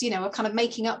ebooks, are kind of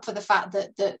making up for the fact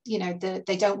that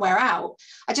they don't wear out,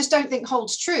 I just don't think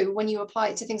holds true when you apply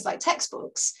it to things like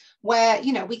textbooks, where,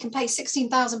 we can pay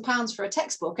 £16,000 for a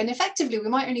textbook, and effectively we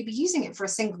might only be using it for a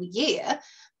single year,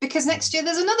 because next year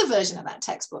there's another version of that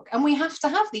textbook, and we have to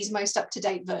have these most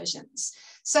up-to-date versions.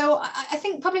 So I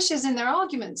think publishers in their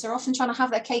arguments are often trying to have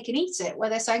their cake and eat it, where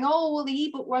they're saying, oh, well, the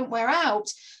ebook won't wear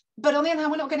out. But on the other hand,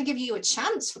 we're not going to give you a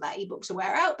chance for that ebook to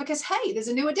wear out because, hey, there's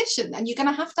a new edition and you're going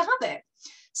to have it.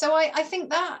 So I think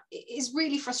that is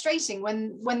really frustrating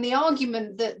when the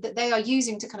argument that they are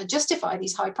using to kind of justify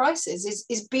these high prices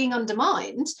is being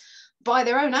undermined by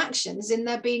their own actions in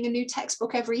there being a new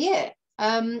textbook every year.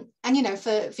 And, you know,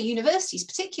 for universities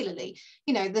particularly,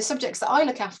 you know, the subjects that I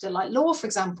look after, like law, for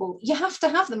example, you have to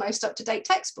have the most up-to-date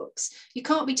textbooks. You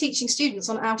can't be teaching students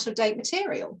on out-of-date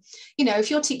material. You know,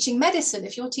 if you're teaching medicine,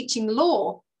 if you're teaching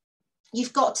law,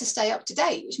 you've got to stay up to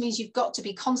date, which means you've got to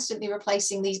be constantly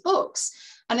replacing these books.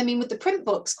 And I mean, with the print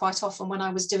books, quite often when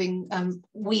I was doing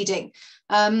weeding,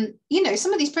 you know,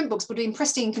 some of these print books would be in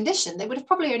pristine condition. They would have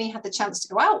probably only had the chance to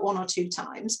go out 1 or 2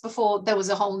 times before there was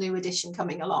a whole new edition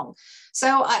coming along.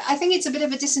 So I think it's a bit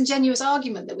of a disingenuous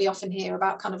argument that we often hear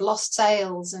about kind of lost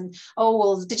sales and, oh,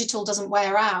 well, the digital doesn't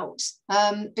wear out.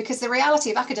 Because the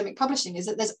reality of academic publishing is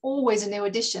that there's always a new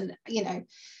edition, you know,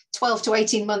 12 to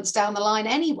 18 months down the line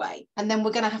anyway, and then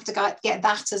we're going to have to get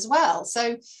that as well.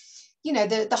 So, you know,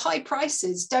 the high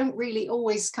prices don't really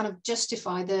always kind of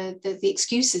justify the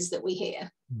excuses that we hear.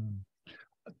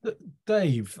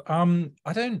 Dave, I'm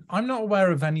not aware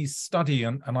of any study,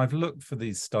 and I've looked for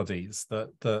these studies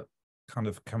that kind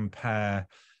of compare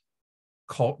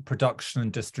production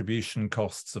and distribution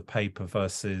costs of paper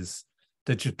versus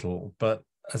digital. But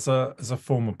as a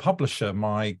former publisher,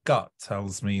 my gut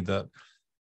tells me that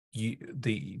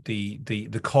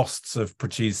the costs of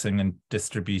producing and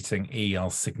distributing are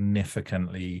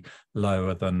significantly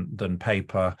lower than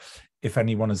paper. If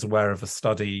anyone is aware of a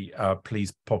study,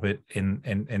 please pop it in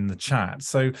the chat.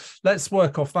 So let's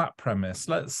work off that premise.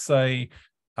 Let's say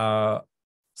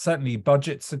certainly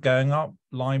budgets are going up.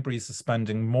 Libraries are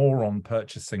spending more on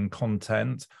purchasing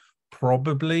content.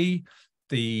 Probably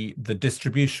the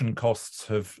distribution costs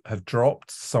have dropped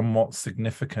somewhat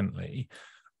significantly.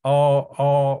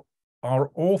 Are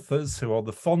authors, who are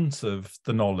the font of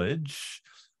the knowledge,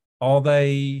 are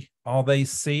they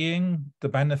seeing the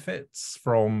benefits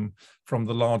from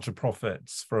the larger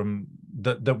profits from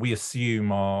that we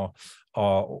assume are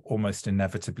almost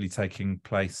inevitably taking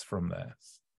place from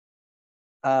this?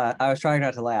 I was trying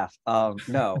not to laugh.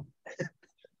 No,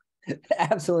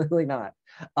 absolutely not.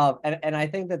 And I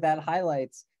think that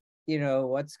highlights, you know,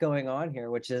 what's going on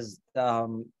here, which is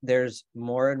there's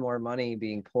more and more money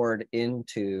being poured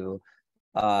into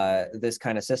this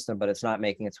kind of system, but it's not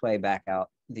making its way back out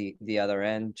the other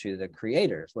end to the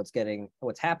creators.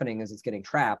 What's happening is it's getting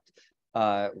trapped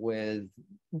with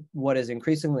what is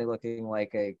increasingly looking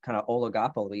like a kind of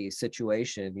oligopoly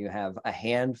situation. You have a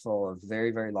handful of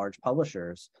very, very large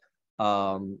publishers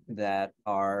that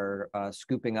are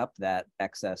scooping up that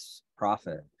excess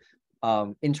profit.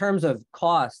 In terms of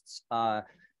costs,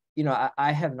 you know,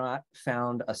 I have not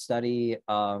found a study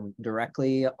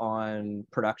directly on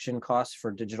production costs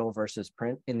for digital versus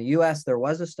print. In the US, there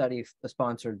was a study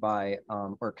sponsored by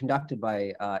or conducted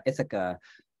by Ithaca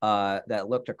that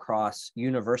looked across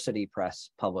university press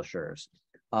publishers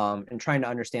and trying to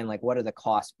understand, like, what are the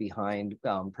costs behind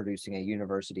producing a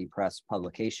university press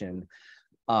publication.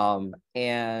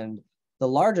 And the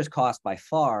largest cost by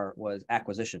far was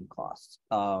acquisition costs.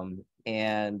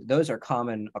 And those are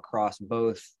common across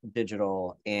both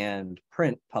digital and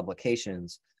print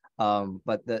publications.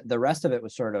 But the rest of it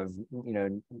was sort of, you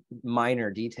know,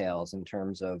 minor details in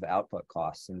terms of output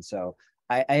costs. And so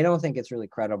I don't think it's really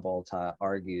credible to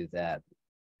argue that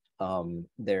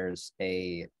there's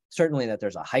a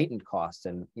heightened cost.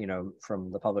 And, you know,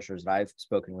 from the publishers that I've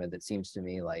spoken with, it seems to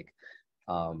me like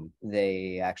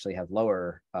they actually have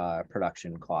lower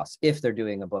production costs if they're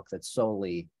doing a book that's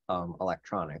solely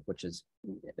electronic, which is,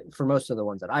 for most of the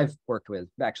ones that I've worked with,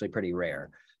 actually pretty rare.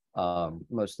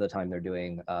 Most of the time they're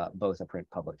doing both a print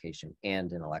publication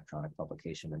and an electronic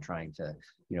publication and trying to,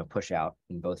 you know, push out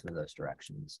in both of those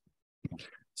directions.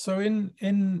 So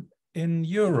in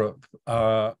Europe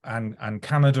and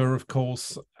Canada, of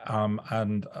course,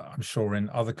 and I'm sure in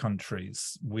other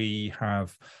countries, we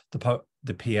have the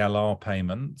PLR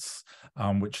payments,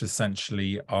 which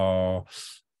essentially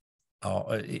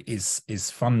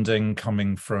is funding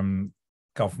coming from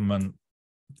government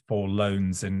for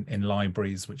loans in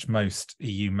libraries, which most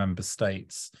EU member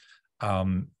states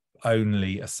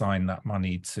only assign that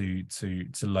money to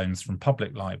loans from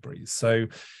public libraries. So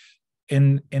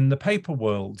in the paper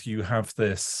world, you have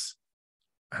this,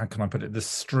 how can I put it, this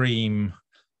stream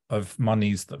of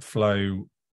monies that flow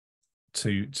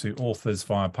to authors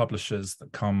via publishers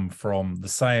that come from the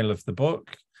sale of the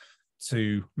book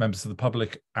to members of the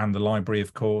public and the library,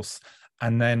 of course.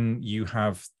 And then you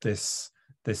have this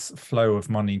flow of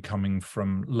money coming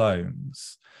from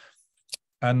loans.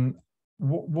 And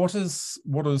what has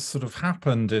sort of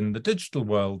happened in the digital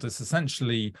world is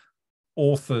essentially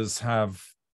authors have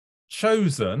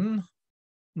chosen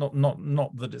not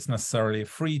that it's necessarily a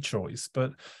free choice,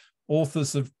 but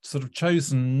authors have sort of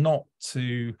chosen not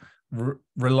to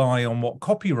rely on what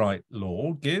copyright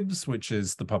law gives, which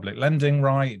is the public lending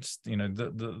right, you know,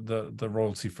 the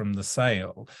royalty from the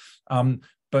sale,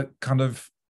 but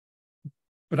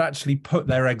actually put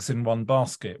their eggs in one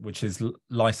basket, which is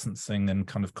licensing and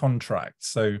kind of contracts.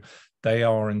 So they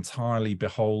are entirely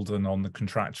beholden on the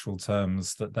contractual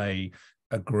terms that they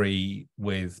agree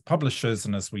with publishers.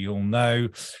 And as we all know,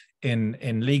 in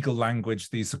legal language,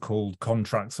 these are called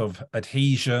contracts of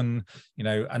adhesion. You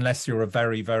know, unless you're a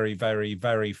very, very, very,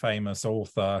 very famous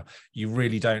author, you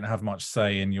really don't have much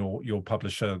say in your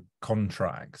publisher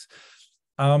contract.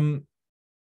 And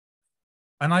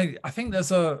I think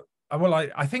there's I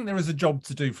think there is a job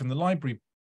to do from the library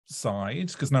side,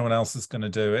 because no one else is going to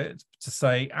do it, to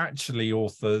say, actually,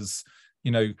 authors,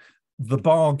 you know, the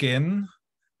bargain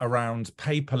around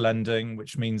paper lending,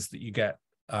 which means that you get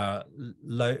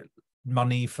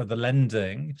money for the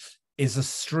lending, is a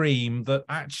stream that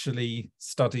actually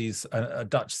studies, a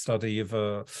Dutch study of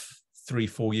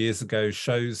 3-4 years ago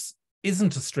shows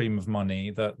isn't a stream of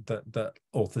money that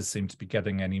authors seem to be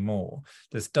getting anymore.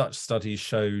 This Dutch study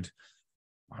showed,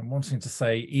 I'm wanting to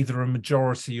say, either a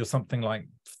majority or something like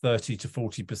 30 to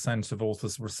 40% of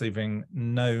authors receiving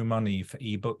no money for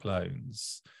ebook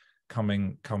loans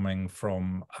coming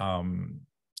from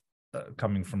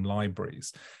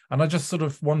libraries. And I just sort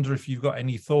of wonder if you've got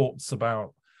any thoughts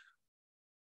about,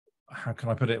 how can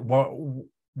I put it,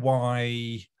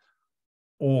 why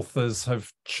authors have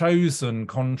chosen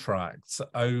contracts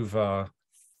over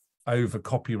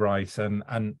copyright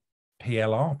and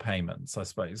PLR payments, I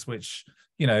suppose, which,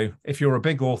 you know, if you're a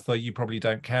big author, you probably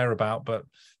don't care about, but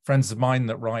friends of mine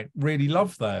that write really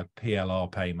love their PLR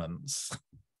payments.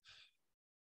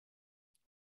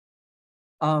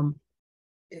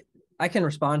 I can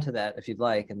respond to that if you'd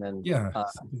like, and then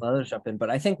others jump in. But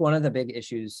I think one of the big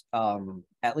issues,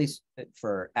 at least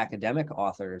for academic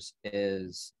authors,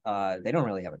 is they don't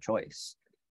really have a choice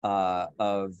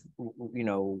of, you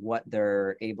know, what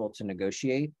they're able to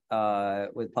negotiate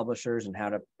with publishers and how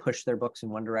to push their books in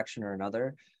one direction or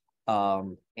another.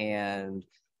 And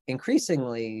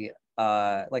increasingly,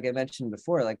 like I mentioned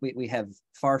before, like we have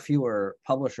far fewer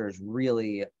publishers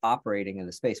really operating in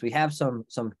the space. We have some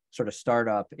sort of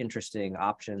startup interesting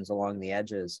options along the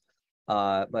edges,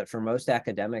 but for most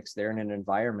academics, they're in an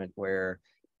environment where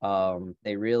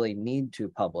they really need to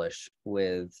publish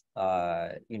with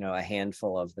you know, a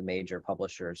handful of the major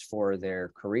publishers for their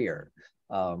career,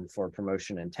 for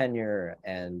promotion and tenure,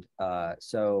 and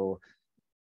so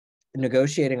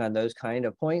negotiating on those kind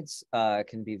of points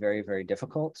can be very, very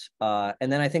difficult.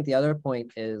 And then I think the other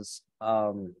point is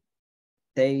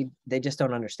they just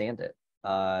don't understand it.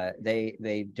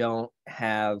 They don't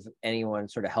have anyone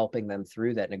sort of helping them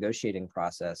through that negotiating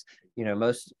process. You know,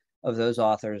 most of those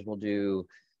authors will do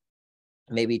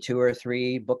maybe 2 or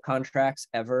 3 book contracts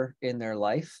ever in their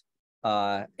life,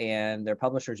 and their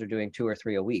publishers are doing 2 or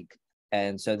 3 a week.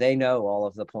 And so they know all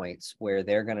of the points where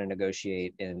they're going to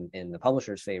negotiate in the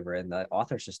publisher's favor, and the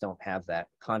authors just don't have that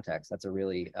context. That's a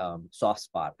really soft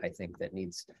spot, I think, that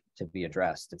needs to be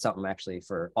addressed. It's something actually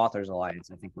for Authors Alliance.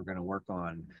 I think we're going to work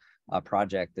on a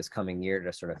project this coming year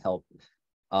to sort of help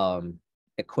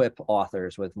equip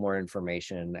authors with more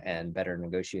information and better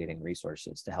negotiating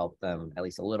resources to help them at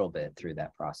least a little bit through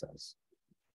that process.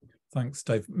 Thanks,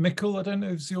 Dave. Mikkel, I don't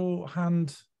know, is your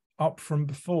hand up from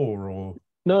before or?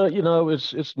 No, you know,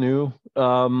 it's new.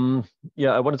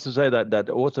 Yeah, I wanted to say that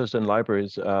authors and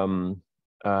libraries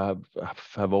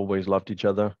have always loved each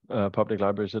other, public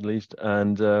libraries at least,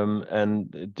 and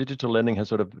digital lending has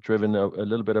sort of driven a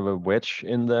little bit of a wedge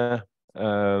in there,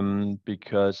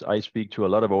 because I speak to a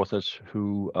lot of authors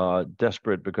who are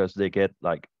desperate because they get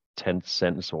like 10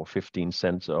 cents or 15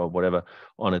 cents or whatever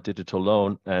on a digital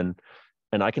loan, and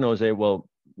I can always say, well,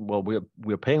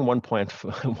 we're paying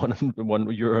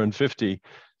 €1.50,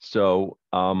 so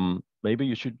maybe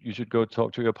you should go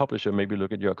talk to your publisher, maybe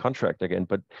look at your contract again.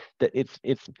 But it's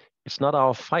not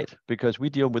our fight, because we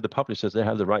deal with the publishers. They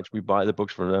have the rights. We buy the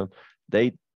books for them.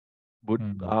 They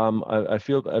would I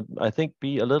think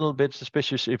be a little bit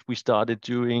suspicious if we started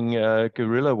doing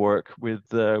guerrilla work with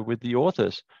the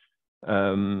authors.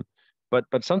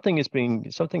 But something is being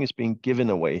given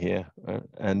away here,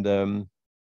 and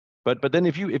but then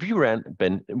if you ran,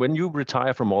 Ben, when you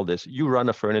retire from all this, you run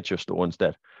a furniture store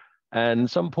instead, and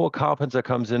some poor carpenter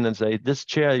comes in and say, this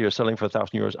chair you're selling for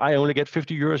 €1,000, I only get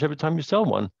 €50 every time you sell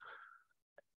one.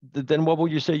 Then what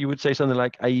would you say? You would say something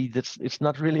like, it's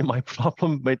not really my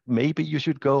problem, but maybe you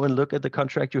should go and look at the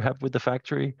contract you have with the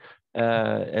factory.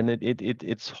 And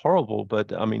it's horrible,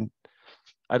 but I mean,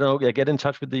 I don't know, get in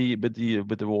touch with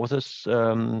the authors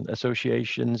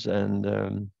associations,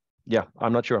 and yeah,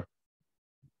 I'm not sure.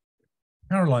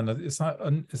 Caroline, is that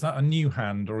a new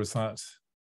hand, or is that?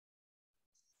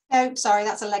 Oh, sorry,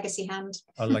 that's a legacy hand.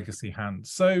 A legacy hand.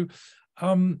 So,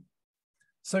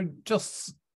 so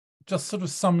just sort of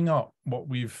summing up what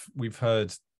we've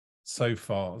heard so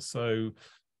far. So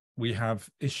we have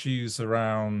issues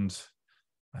around,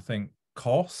 I think,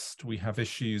 cost. We have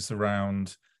issues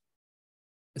around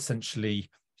essentially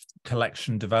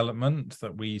collection development,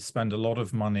 that we spend a lot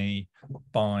of money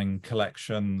buying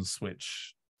collections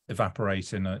which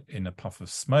evaporate in a puff of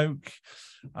smoke.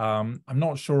 I'm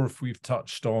not sure if we have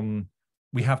touched on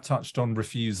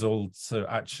refusal to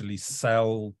actually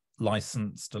sell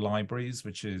license to libraries,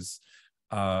 which is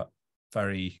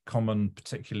very common,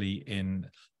 particularly in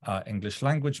English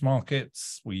language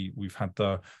markets. We've had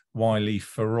the Wiley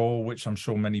furore, which I'm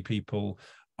sure many people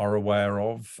are aware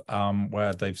of,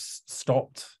 where they've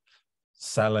stopped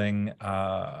selling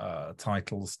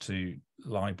titles to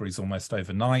libraries almost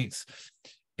overnight.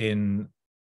 I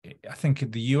think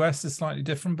in the US is slightly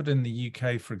different, but in the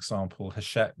UK, for example,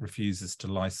 Hachette refuses to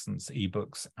license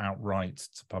ebooks outright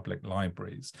to public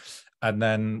libraries. And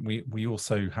then we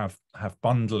also have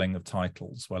bundling of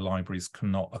titles where libraries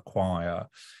cannot acquire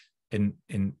in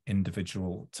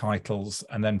individual titles.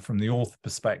 And then from the author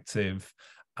perspective,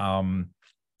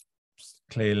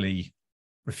 clearly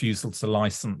refusal to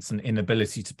license and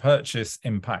inability to purchase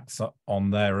impacts on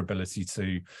their ability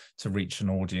to reach an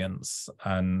audience.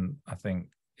 And I think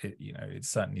it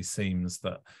certainly seems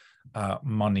that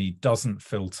money doesn't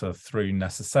filter through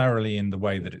necessarily in the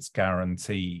way that it's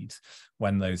guaranteed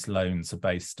when those loans are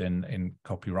based in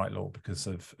copyright law because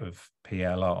of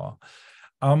PLR.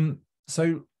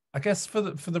 So I guess for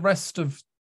the rest of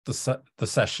the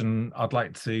session, I'd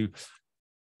like to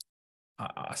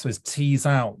I suppose tease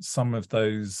out some of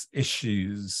those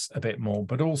issues a bit more,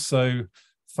 but also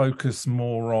focus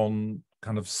more on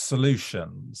kind of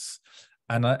solutions.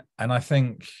 And I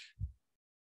think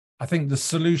the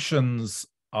solutions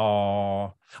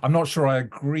are, I'm not sure I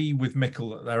agree with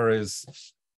Mikkel that there is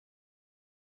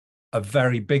a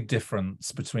very big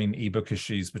difference between ebook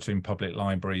issues between public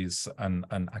libraries and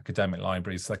academic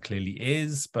libraries. There clearly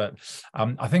is, but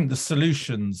I think the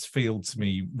solutions feel to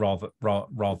me rather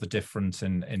different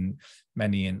in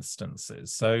many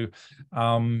instances. So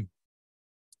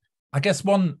I guess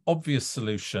one obvious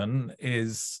solution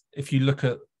is, if you look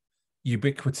at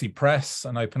Ubiquity Press,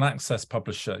 an open access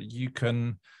publisher, you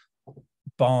can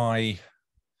buy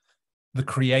the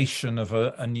creation of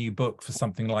a new book for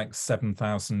something like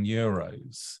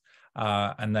 €7,000.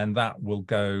 And then that will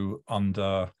go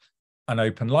under an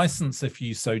open license, if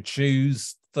you so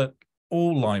choose, that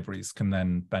all libraries can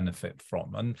then benefit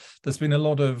from. And there's been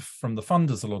from the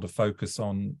funders, a lot of focus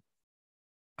on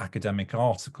academic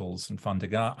articles and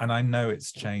funding, and I know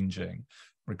it's changing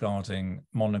regarding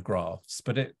monographs,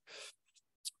 but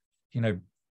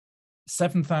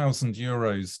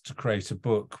 €7,000 to create a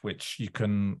book which you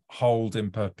can hold in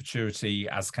perpetuity,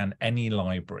 as can any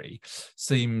library,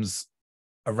 seems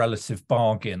a relative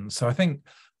bargain. So I think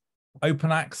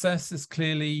open access is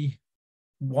clearly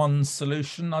one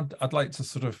solution. I'd like to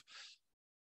sort of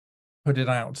put it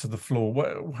out to the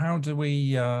floor. How do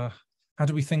we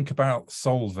think about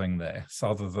solving this,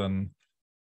 other than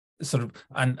sort of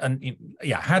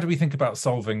how do we think about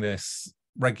solving this?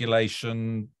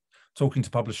 Regulation, talking to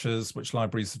publishers, which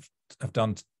libraries have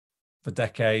done for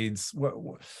decades.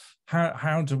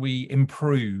 How do we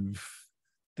improve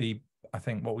I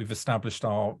think what we've established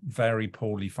are very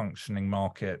poorly functioning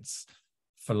markets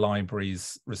for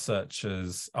libraries,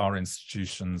 researchers, our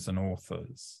institutions, and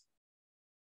authors?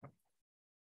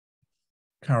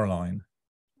 Caroline.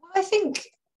 I think,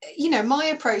 my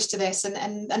approach to this,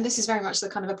 and this is very much the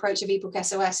kind of approach of eBook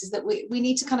SOS, is that we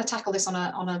need to kind of tackle this on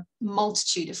a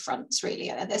multitude of fronts, really.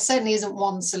 There certainly isn't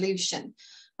one solution.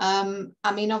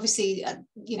 I mean, obviously,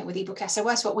 with eBook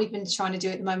SOS, what we've been trying to do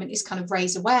at the moment is kind of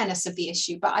raise awareness of the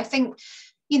issue. But I think,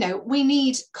 we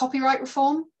need copyright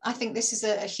reform. I think this is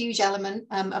a huge element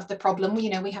of the problem.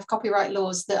 We have copyright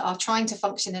laws that are trying to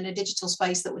function in a digital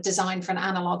space that were designed for an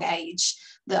analog age,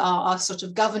 that are sort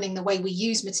of governing the way we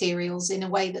use materials in a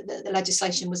way that the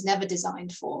legislation was never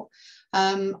designed for.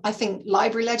 I think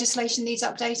library legislation needs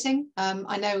updating.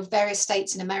 I know various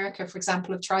states in America, for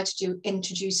example, have tried to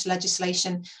introduce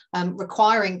legislation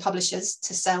requiring publishers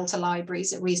to sell to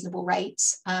libraries at reasonable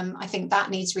rates. I think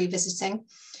that needs revisiting.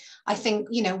 I think,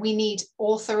 we need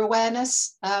author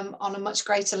awareness on a much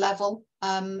greater level.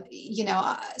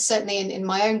 Certainly in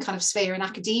my own kind of sphere in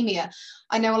academia,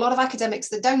 I know a lot of academics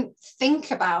that don't think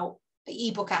about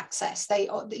ebook access. They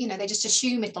just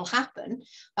assume it'll happen,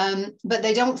 but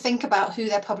they don't think about who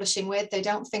they're publishing with. They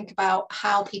don't think about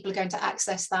how people are going to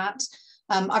access that.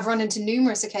 I've run into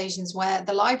numerous occasions where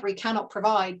the library cannot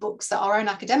provide books that our own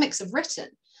academics have written.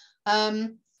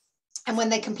 And when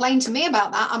they complain to me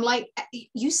about that, I'm like,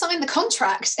 you signed the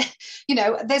contract.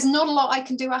 There's not a lot I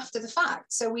can do after the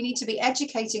fact. So we need to be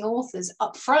educating authors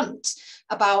up front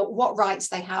about what rights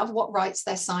they have, what rights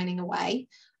they're signing away.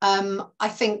 I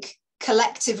think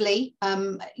collectively,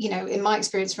 in my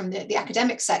experience from the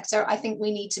academic sector, I think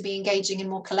we need to be engaging in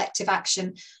more collective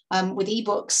action with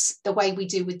ebooks, the way we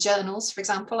do with journals, for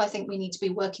example. I think we need to be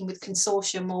working with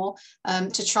consortia more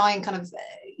to try and kind of,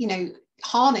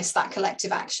 harness that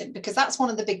collective action, because that's one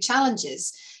of the big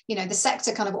challenges. The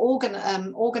sector kind of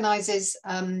organizes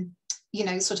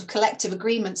sort of collective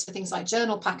agreements for things like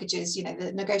journal packages,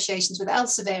 the negotiations with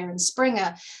Elsevier and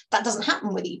Springer. That doesn't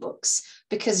happen with ebooks,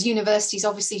 because universities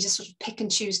obviously just sort of pick and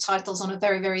choose titles on a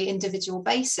very, very individual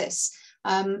basis.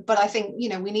 But I think,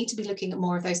 we need to be looking at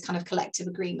more of those kind of collective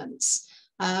agreements.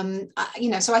 So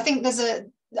I think there's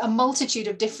a multitude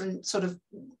of different sort of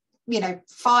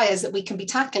fires that we can be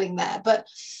tackling there. But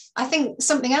I think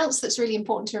something else that's really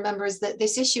important to remember is that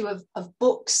this issue of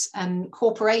books and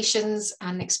corporations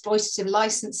and exploitative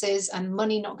licenses and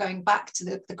money not going back to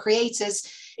the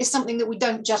creators is something that we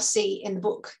don't just see in the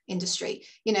book industry.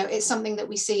 It's something that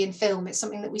we see in film, it's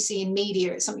something that we see in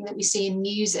media, it's something that we see in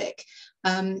music.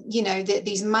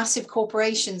 These massive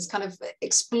corporations kind of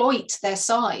exploit their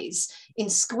size in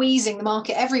squeezing the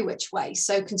market every which way.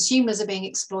 So consumers are being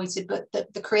exploited, but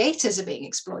the creators are being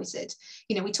exploited.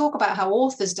 We talk about how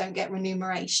authors don't get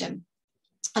remuneration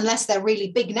unless they're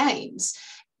really big names.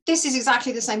 This is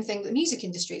exactly the same thing the music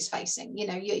industry is facing.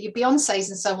 Your Beyoncés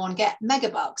and so on get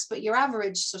megabucks, but your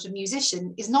average sort of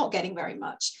musician is not getting very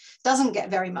much, doesn't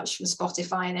get very much from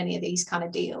Spotify and any of these kind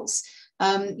of deals.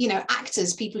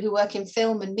 Actors, people who work in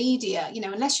film and media,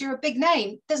 unless you're a big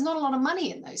name, there's not a lot of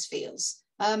money in those fields.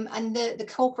 And the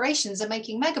corporations are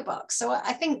making megabucks. So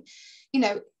I think,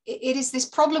 it is this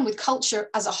problem with culture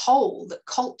as a whole, that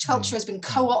culture has been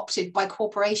co-opted by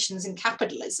corporations and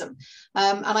capitalism.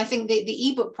 And I think the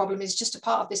ebook problem is just a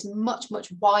part of this much,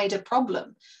 much wider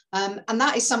problem. And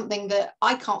that is something that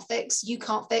I can't fix, you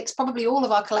can't fix, probably all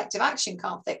of our collective action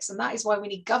can't fix. And that is why we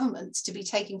need governments to be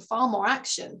taking far more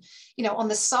action, on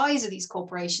the size of these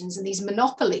corporations and these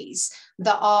monopolies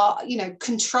that are,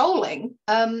 controlling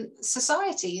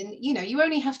society. And, you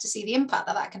only have to see the impact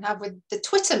that can have with the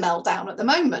Twitter meltdown at the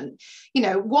moment.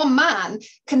 One man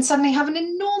can suddenly have an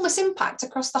enormous impact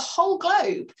across the whole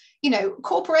globe.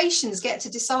 Corporations get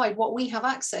to decide what we have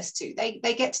access to.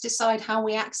 They get to decide how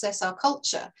we access our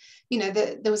culture.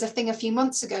 There was a thing a few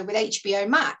months ago with HBO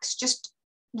Max, just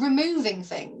removing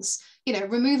things,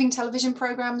 removing television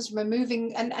programs,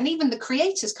 and even the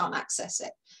creators can't access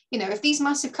it. If these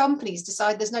massive companies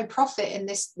decide there's no profit in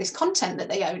this content that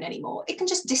they own anymore, it can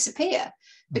just disappear,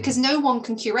 because no one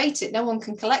can curate it, no one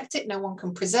can collect it, no one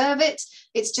can preserve it.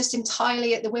 It's just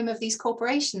entirely at the whim of these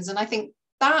corporations. And I think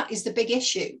that is the big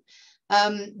issue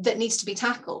that needs to be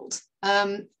tackled.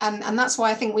 And that's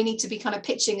why I think we need to be kind of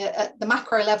pitching at the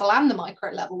macro level and the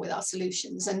micro level with our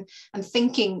solutions, and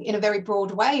thinking in a very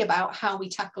broad way about how we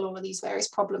tackle all of these various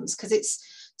problems, because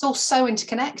it's all so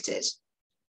interconnected.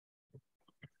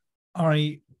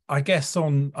 I guess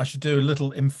I should do a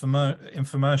little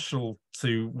infomercial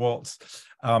to what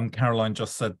Caroline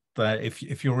just said there.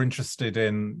 If you're interested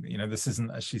in, this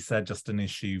isn't, as she said, just an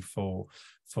issue for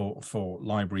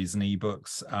libraries and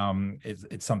ebooks.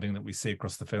 It's something that we see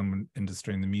across the film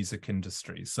industry and the music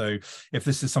industry. So if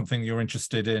this is something you're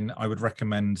interested in, I would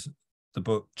recommend the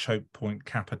book Choke Point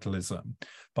Capitalism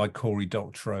by Cory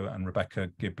Doctorow and Rebecca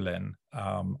Giblin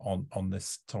on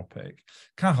this topic.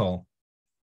 Cathal.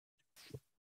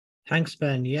 Thanks,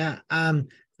 Ben. Yeah.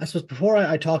 I suppose before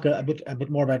I talk a bit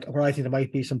more about where I think there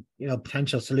might be some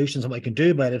potential solutions and what we can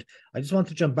do about it, I just want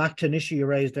to jump back to an issue you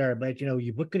raised there about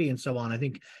ubiquity and so on. I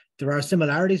think there are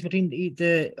similarities between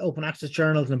the open access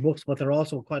journals and books, but there are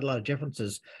also quite a lot of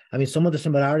differences. I mean, some of the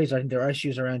similarities, I think there are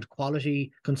issues around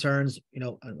quality concerns.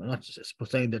 I'm not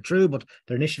saying they're true, but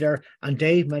they're an issue there. And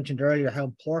Dave mentioned earlier how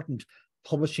important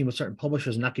publishing with certain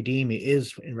publishers and academia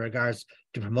is in regards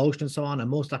to promotion and so on. And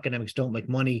most academics don't make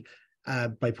money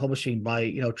by publishing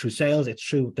through sales. It's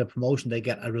through the promotion they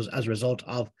get as a result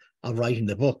of writing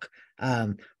the book.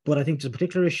 But I think there's a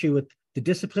particular issue with the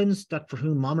disciplines that for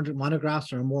whom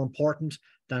monographs are more important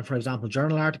than, for example,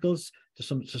 journal articles.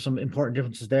 There's some important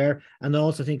differences there. And I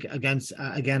also think again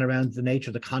around the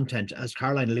nature of the content, as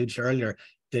Caroline alluded to earlier,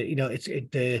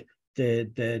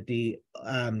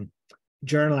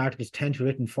 journal articles tend to be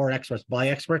written for experts by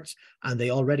experts, and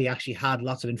they already actually had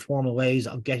lots of informal ways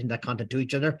of getting that content to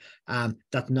each other.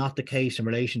 That's not the case in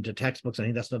relation to textbooks. I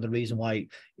think that's another reason why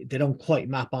they don't quite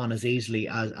map on as easily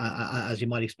as you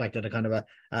might expect at a kind of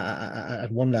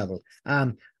at one level.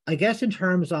 I guess in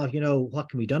terms of, what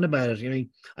can be done about it,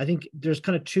 I think there's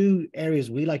kind of two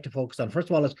areas we like to focus on. First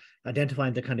of all is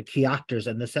identifying the kind of key actors,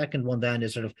 and the second one then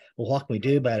is sort of, well, what can we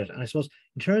do about it? And I suppose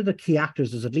in terms of the key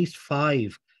actors, there's at least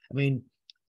five. I mean,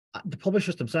 the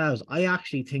publishers themselves, I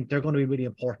actually think they're going to be really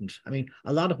important. I mean,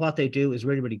 a lot of what they do is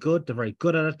really, really good. They're very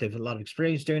good at it. They have a lot of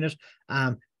experience doing it.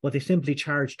 But they simply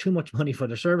charge too much money for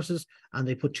their services, and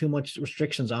they put too much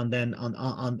restrictions on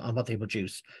what they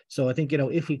produce. So I think,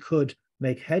 if we could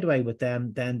make headway with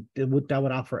them, then that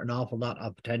would offer an awful lot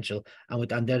of potential,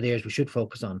 and they're the areas we should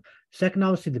focus on. Second,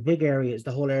 obviously, the big area is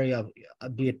the whole area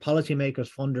of be it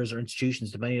policymakers, funders, or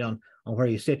institutions, depending on where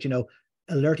you sit.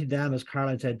 Alerting them, as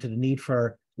Caroline said, to the need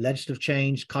for legislative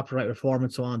change, copyright reform,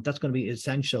 and so on. That's going to be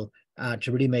essential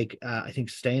to really make, I think,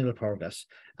 sustainable progress.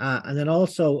 And then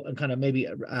also, and kind of maybe,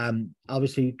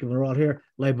 obviously, given we're all here,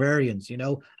 librarians,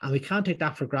 and we can't take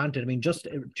that for granted. I mean, just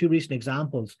two recent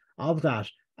examples of that.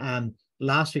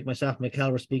 Last week, myself and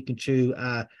Michael were speaking to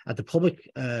at the Public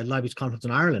Libraries Conference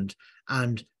in Ireland,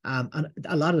 and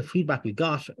a lot of the feedback we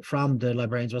got from the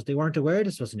librarians was they weren't aware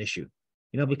this was an issue.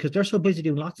 Because they're so busy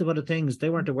doing lots of other things, they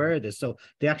weren't aware of this. So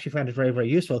they actually found it very, very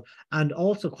useful. And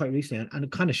also quite recently,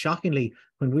 and kind of shockingly,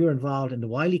 when we were involved in the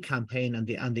Wiley campaign and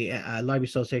the Library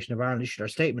Association of Ireland issued our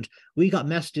statement, we got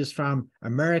messages from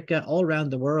America, all around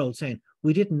the world saying,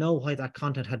 we didn't know why that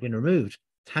content had been removed.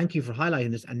 Thank you for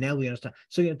highlighting this. And now we understand.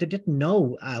 So they didn't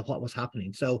know what was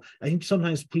happening. So I think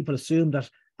sometimes people assume that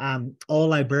all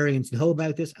librarians know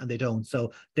about this, and they don't.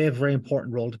 So they have a very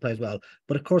important role to play as well.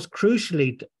 But of course,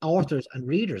 crucially, authors and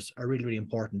readers are really, really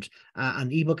important.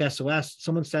 And eBook SOS,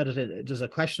 someone said it, there's a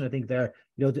question, I think, there.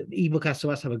 The eBook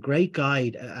SOS have a great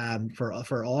guide for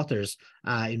authors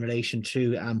in relation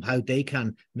to how they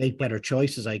can make better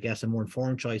choices, I guess, and more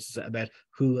informed choices about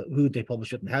who they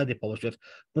publish with and how they publish it.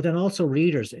 But then also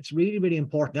readers, it's really, really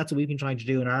important. That's what we've been trying to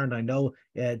do in Ireland. I know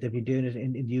they've been doing it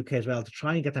in the UK as well, to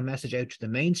try and get the message out to the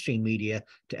mainstream media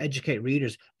to educate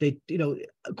readers. They,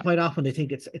 quite often they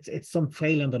think it's some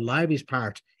fail on the library's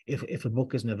part if a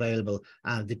book isn't available,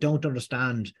 and they don't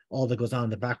understand all that goes on in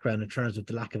the background in terms of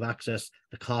the lack of access,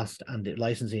 the cost, and the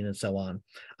licensing, and so on.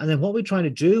 And then what we're trying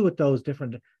to do with those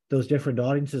different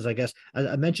audiences, I guess, as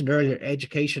I mentioned earlier,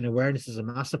 education awareness is a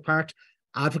massive part.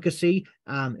 Advocacy,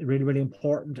 really, really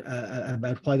important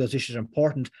about why those issues are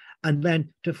important. And then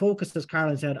to focus, as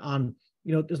Caroline said, on,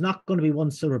 there's not going to be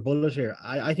one silver bullet here.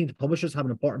 I think the publishers have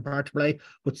an important part to play,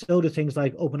 but so do things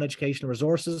like open educational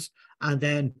resources. And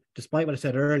then, despite what I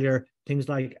said earlier, things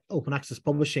like open access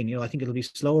publishing, I think it'll be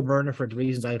slower burner for the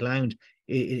reasons I outlined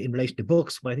in relation to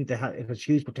books, but I think it has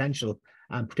huge potential,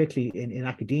 particularly in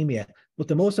academia. But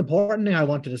the most important thing I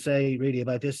wanted to say really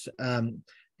about this,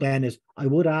 Ben, is I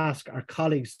would ask our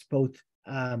colleagues, both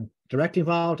directly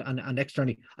involved and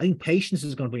externally, I think patience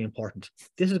is going to be important.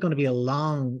 This is going to be a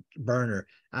long burner.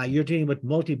 You're dealing with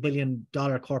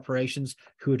multi-billion-dollar corporations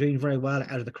who are doing very well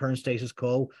out of the current status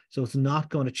quo, so it's not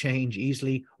going to change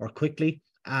easily or quickly.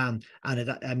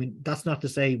 That's not to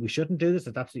say we shouldn't do this.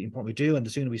 It's absolutely important we do, and the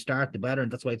sooner we start, the better,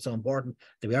 and that's why it's so important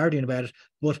that we are doing about it.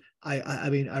 But I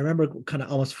remember kind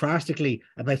of almost farcically,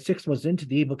 about 6 months into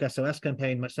the eBook SOS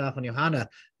campaign, myself and Johanna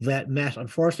met,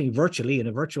 unfortunately, virtually in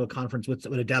a virtual conference with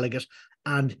a delegate,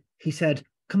 and he said,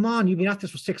 come on, you've been at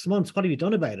this for 6 months. What have you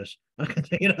done about it?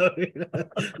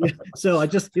 So I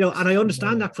just, and I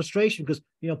understand that frustration, because,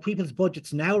 people's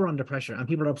budgets now are under pressure, and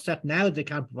people are upset now they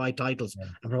can't provide titles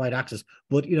and provide access.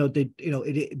 But,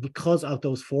 because of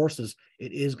those forces,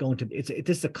 it is going to,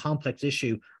 this is a complex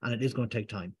issue, and it is going to take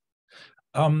time.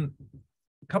 A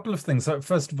couple of things. So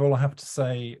first of all, I have to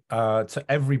say to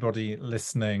everybody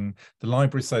listening, the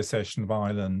Library Association of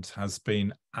Ireland has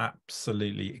been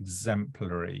absolutely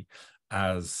exemplary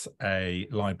as a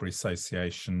library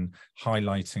association,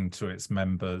 highlighting to its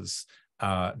members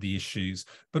the issues,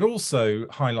 but also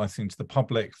highlighting to the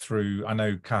public through, I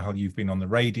know, Cathal, you've been on the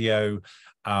radio.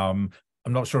 I'm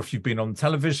not sure if you've been on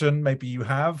television, maybe you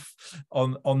have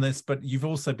on this, but you've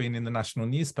also been in the national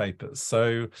newspapers.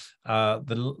 So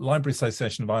the Library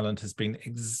Association of Ireland has been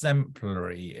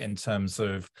exemplary in terms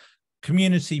of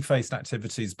community-based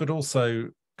activities, but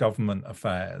also government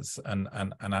affairs and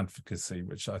advocacy,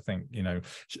 which I think,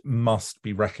 must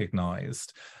be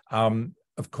recognised.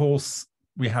 Of course,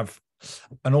 we have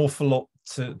an awful lot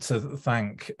to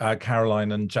thank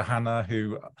Caroline and Johanna,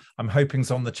 who I'm hoping is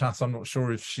on the chat. I'm not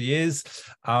sure if she is.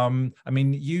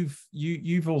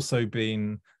 You've also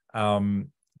been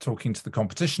talking to the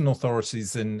competition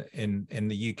authorities in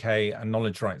the UK, and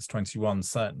Knowledge Rights 21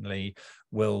 certainly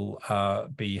will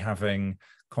be having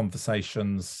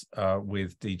conversations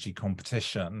with DG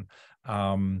Competition.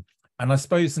 And I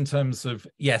suppose in terms of,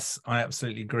 yes, I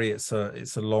absolutely agree, it's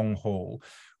a long haul.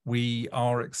 We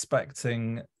are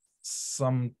expecting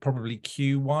probably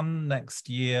Q1 next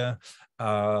year,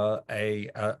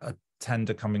 a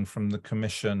tender coming from the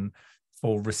Commission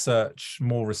for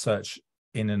more research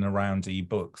in and around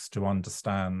ebooks to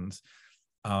understand,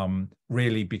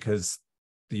 really, because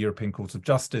the European Court of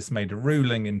Justice made a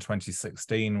ruling in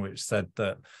 2016 which said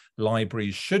that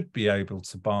libraries should be able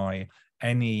to buy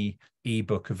any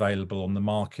ebook available on the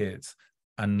market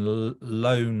and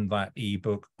loan that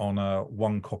ebook on a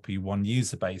one copy, one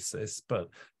user basis, but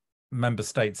member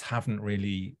states haven't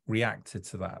really reacted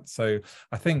to that. So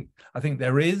I think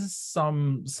there is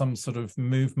some sort of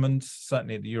movement,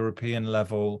 certainly at the European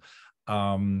level,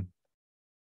 from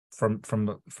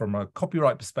a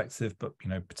copyright perspective, but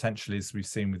potentially, as we've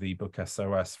seen with ebook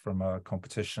SOS, from a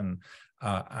competition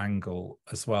angle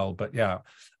as well. But yeah,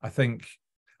 I think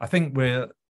we're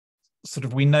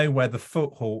we know where the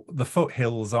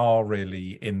foothills are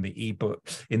really in the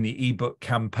ebook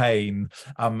campaign.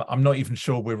 I'm not even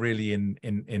sure we're really in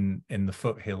the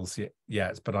foothills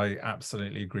yet, but I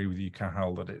absolutely agree with you,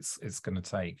 Cathal, that it's going to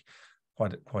take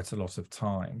quite a lot of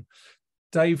time.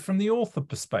 Dave, from the author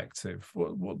perspective,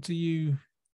 what do you,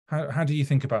 how do you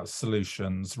think about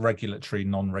solutions, regulatory,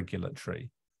 non-regulatory?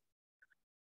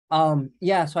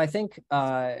 Yeah, so I think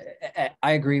I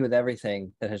agree with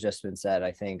everything that has just been said.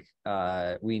 I think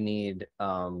we need,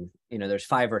 there's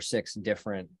 5 or 6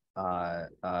 different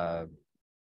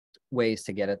ways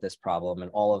to get at this problem,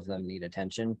 and all of them need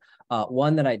attention.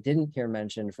 One that I didn't hear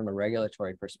mentioned from a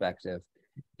regulatory perspective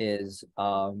is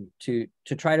to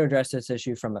try to address this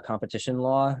issue from the competition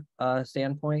law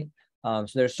standpoint. So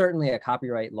there's certainly a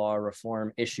copyright law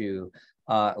reform issue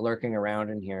lurking around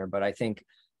in here, but I think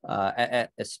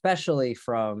especially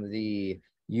from the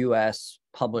US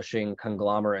publishing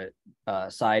conglomerate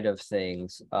side of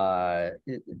things,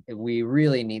 we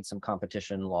really need some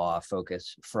competition law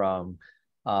focus from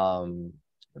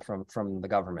the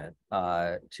government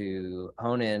to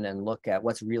hone in and look at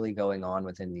what's really going on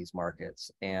within these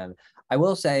markets. And I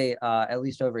will say, at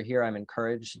least over here, I'm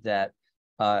encouraged that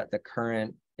the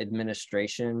current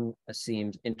administration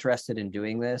seems interested in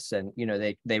doing this. And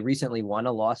they recently won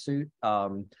a lawsuit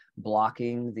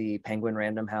blocking the Penguin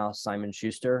Random House Simon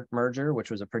Schuster merger,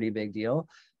 which was a pretty big deal.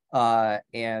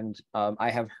 And I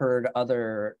have heard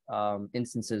other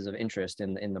instances of interest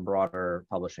in the broader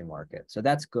publishing market. So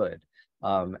that's good,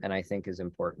 and I think is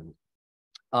important.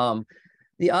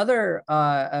 The other,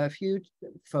 a few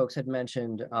folks had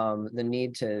mentioned the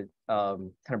need to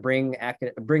kind of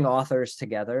bring authors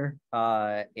together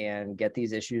and get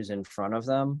these issues in front of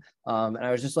them. And I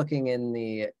was just looking in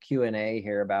the Q&A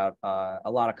here about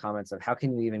a lot of comments of how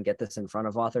can you even get this in front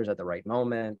of authors at the right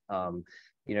moment.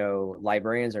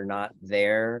 Librarians are not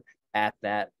there at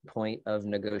that point of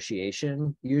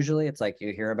negotiation. Usually it's like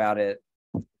you hear about it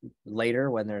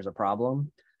later when there's a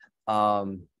problem.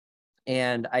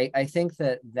 And I think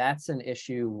that that's an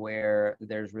issue where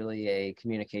there's really a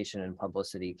communication and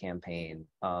publicity campaign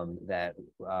that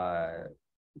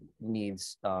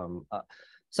needs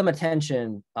some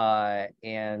attention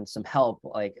and some help,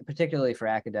 like particularly for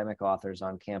academic authors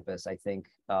on campus. I think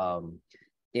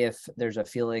if there's a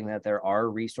feeling that there are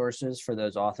resources for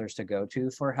those authors to go to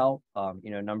for help,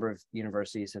 a number of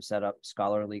universities have set up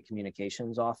scholarly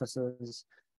communications offices.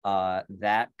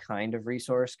 That kind of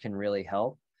resource can really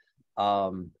help.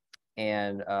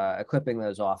 And equipping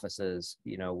those offices,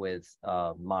 with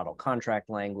model contract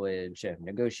language and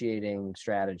negotiating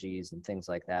strategies and things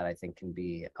like that, I think can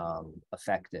be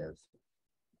effective.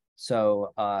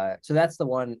 So that's the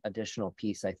one additional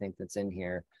piece I think that's in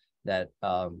here that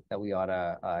we ought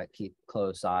to keep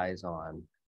close eyes on.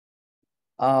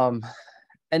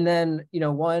 And then,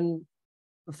 one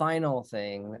final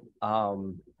thing,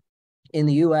 in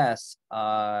the US,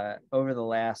 over the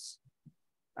last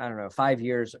 5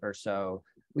 years or so,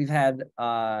 we've had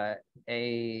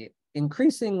a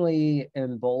increasingly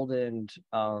emboldened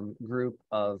group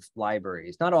of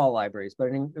libraries, not all libraries, but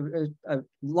a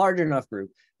large enough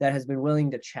group that has been willing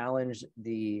to challenge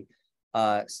the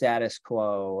status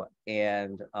quo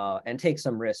and take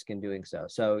some risk in doing so.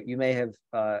 So you may have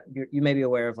you may be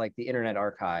aware of like the Internet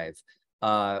Archive,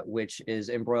 which is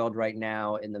embroiled right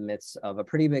now in the midst of a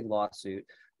pretty big lawsuit,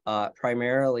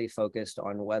 primarily focused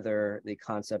on whether the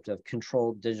concept of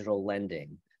controlled digital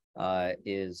lending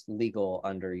is legal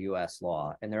under US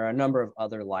law. And there are a number of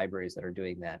other libraries that are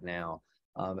doing that now.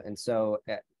 And so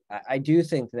I do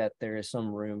think that there is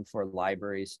some room for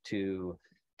libraries to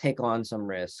take on some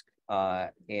risk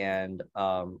and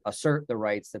assert the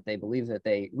rights that they believe that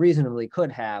they reasonably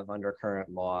could have under current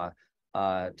law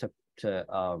to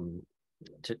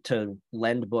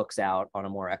lend books out on a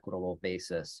more equitable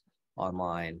basis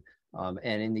online.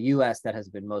 And in the US, that has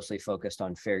been mostly focused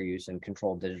on fair use and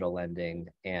controlled digital lending.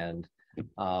 And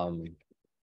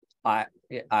I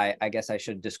guess I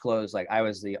should disclose, like, I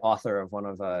was the author of one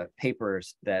of the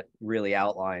papers that really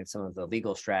outlined some of the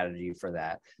legal strategy for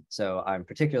that. So I'm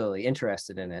particularly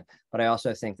interested in it, but I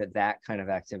also think that that kind of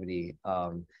activity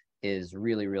is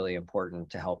really, really important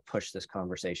to help push this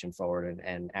conversation forward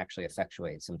and actually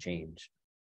effectuate some change.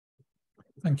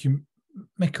 Thank you.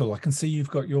 Mikkel, I can see you've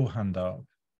got your hand up.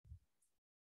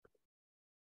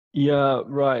 Yeah,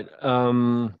 right.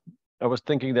 I was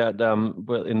thinking that,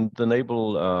 well, in the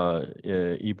Enable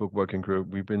ebook working group,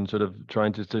 we've been sort of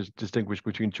trying to distinguish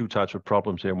between two types of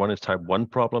problems here. One is type 1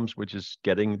 problems, which is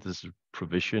getting this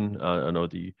provision,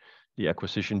 the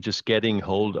acquisition, just getting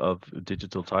hold of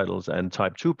digital titles. And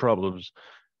type 2 problems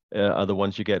are the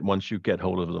ones you get once you get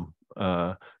hold of them.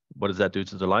 What does that do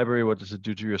to the library? What does it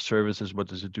do to your services? What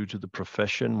does it do to the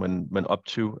profession when up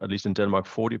to, at least in Denmark,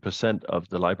 40% of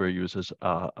the library users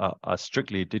are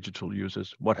strictly digital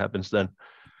users? What happens then?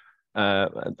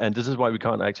 And this is why we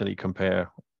can't actually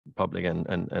compare public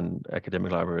and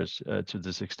academic libraries to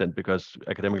this extent, because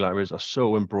academic libraries are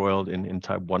so embroiled in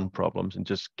type 1 problems and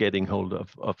just getting hold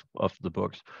of the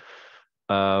books.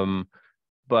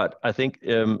 But I think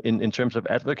in terms of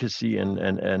advocacy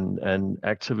and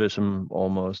activism,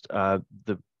 almost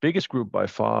the biggest group by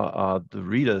far are the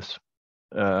readers.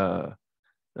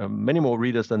 Many more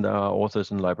readers than there are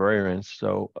authors and librarians.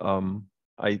 So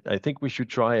I think we should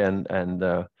try and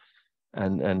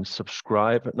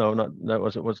subscribe. No,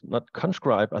 it was not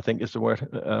conscribe, I think is the word.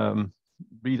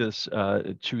 Readers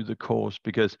to the cause,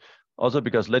 because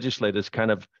legislators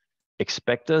kind of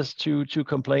expect us to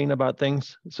complain about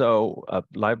things. So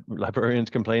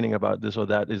librarians complaining about this or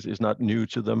that is not new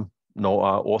to them, nor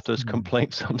are authors'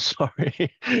 complaints. I'm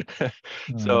sorry.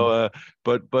 So,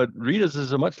 but readers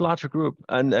is a much larger group,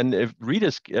 and if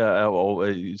readers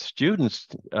or students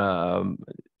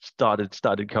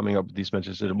started coming up with these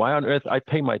messages, why on earth I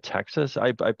pay my taxes,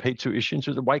 I pay tuition,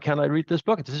 so why can't I read this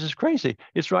book? This is crazy.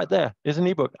 It's right there. It's an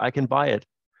ebook. I can buy it.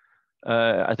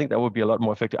 I think that would be a lot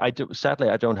more effective. Sadly,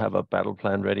 I don't have a battle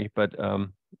plan ready, but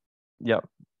yeah,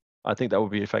 I think that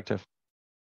would be effective.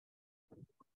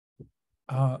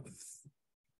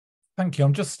 Thank you.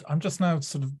 I'm just now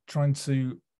sort of trying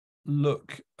to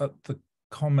look at the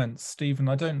comments. Stephen,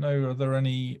 I don't know, are there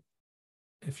any?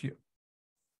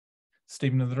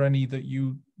 Stephen, are there any that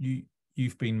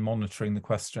you've been monitoring the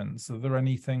questions? Are there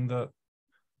anything that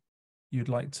you'd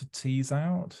like to tease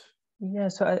out? Yeah,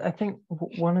 so I think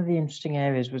one of the interesting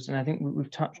areas was, and I think we've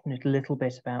touched on it a little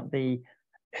bit about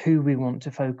who we want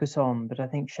to focus on, but I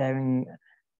think sharing,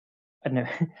 I don't know,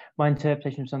 my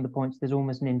interpretation of some of the points, there's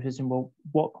almost an interest in, well,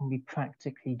 what can we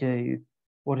practically do?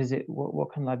 What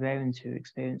can librarians who are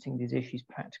experiencing these issues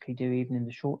practically do, even in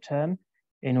the short term,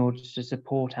 in order to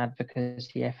support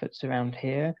advocacy efforts around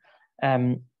here?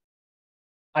 I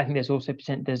think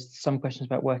there's some questions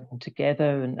about working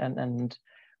together and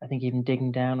I think even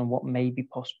digging down on what may be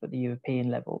possible at the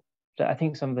European level. But I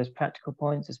think some of those practical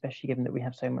points, especially given that we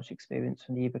have so much experience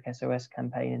from the eBook SOS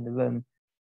campaign in the room,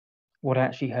 what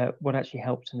actually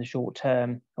helps in the short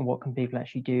term, and what can people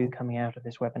actually do coming out of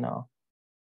this webinar?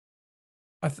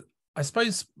 I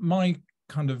suppose my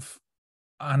kind of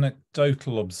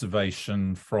anecdotal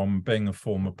observation from being a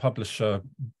former publisher,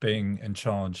 being in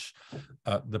charge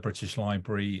at the British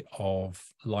Library of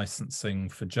licensing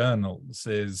for journals,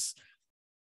 is,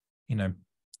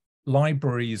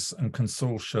 libraries and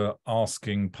consortia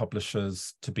asking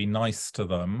publishers to be nice to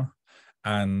them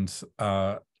and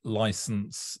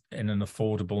license in an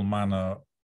affordable manner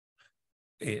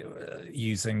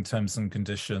using terms and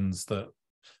conditions that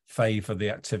favour the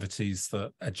activities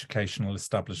that educational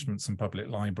establishments and public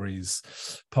libraries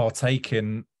partake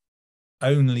in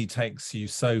only takes you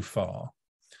so far,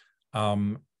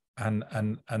 and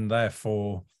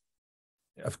therefore,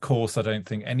 of course, I don't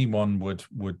think anyone would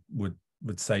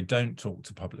say don't talk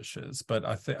to publishers, but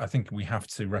I think we have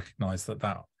to recognise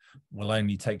that will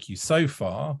only take you so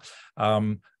far.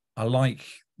 I like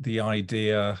the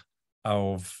idea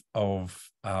of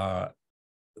I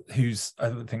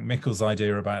think Mikkel's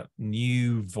idea about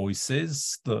new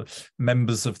voices, the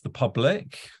members of the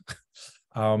public,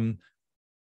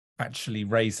 actually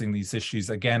raising these issues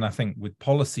again. I think with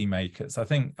policymakers, I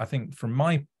think from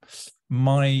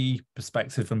my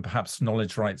perspective, and perhaps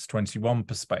Knowledge Rights 21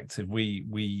 perspective,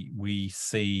 we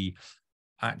see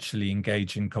actually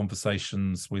engage in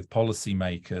conversations with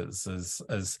policymakers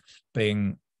as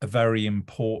being a very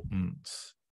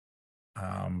important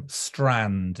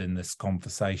strand in this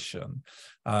conversation,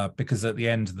 because at the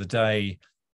end of the day,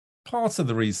 part of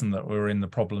the reason that we're in the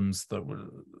problems that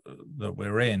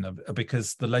we're in are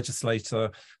because the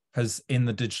legislator has, in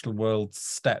the digital world,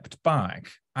 stepped back.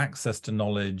 Access to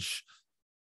knowledge,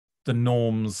 the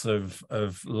norms of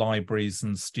libraries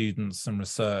and students and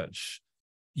research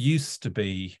used to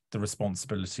be the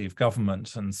responsibility of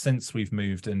government. And since we've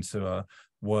moved into a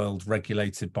world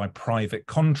regulated by private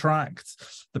contract,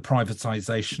 the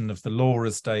privatization of the law,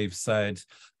 as Dave said,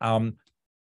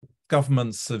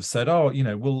 governments have said, oh, you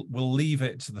know, we'll leave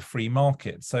it to the free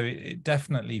market. So it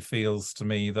definitely feels to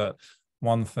me that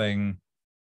one thing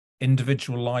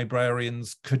individual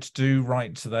librarians could do,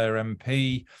 write to their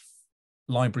MP.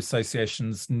 Library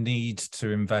associations need to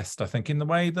invest, I think, in the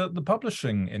way that the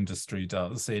publishing industry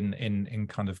does in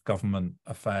kind of government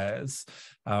affairs.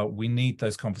 We need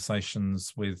those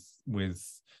conversations with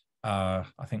I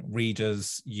think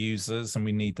readers, users, and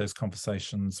we need those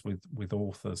conversations with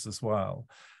authors as well.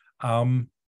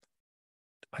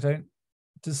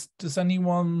 Does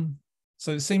anyone,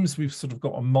 so it seems we've sort of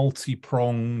got a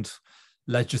multi-pronged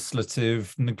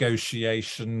legislative,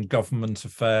 negotiation, government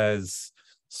affairs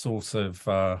sort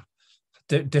of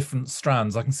different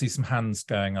strands. I can see some hands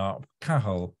going up.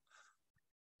 Cahill.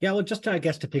 Yeah, well, just I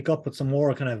guess to pick up with some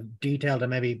more kind of detailed and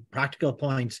maybe practical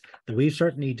points that we've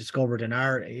certainly discovered in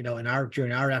our,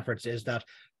 during our efforts is that,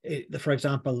 for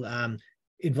example,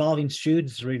 involving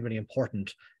students is really, really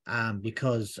important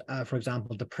because, for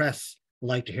example, the press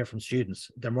like to hear from students.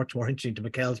 They're much more interesting, to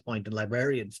Mikhail's point, than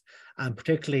librarians, and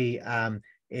particularly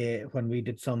when we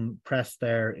did some press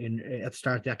there at the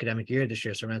start of the academic year this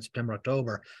year, so around September,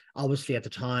 October, obviously at the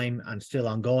time and still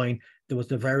ongoing, there was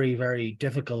the very, very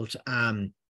difficult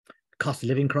cost of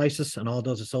living crisis and all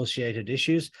those associated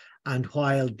issues. And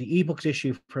while the ebooks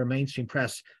issue for mainstream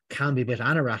press can be a bit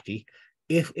anorak-y,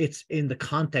 if it's in the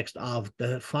context of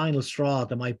the final straw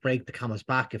that might break the camel's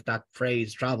back, if that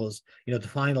phrase travels, the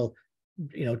final,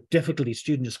 difficulty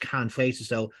students can face.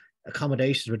 So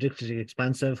accommodation is ridiculously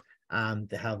expensive.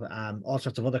 They have all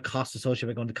sorts of other costs associated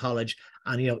with going to college.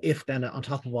 And, if then on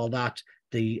top of all that,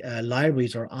 the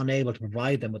libraries are unable to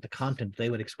provide them with the content they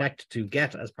would expect to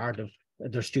get as part of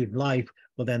their student life,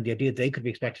 well, then the idea they could be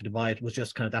expected to buy it was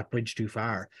just kind of that bridge too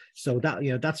far. So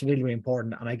that, that's really, really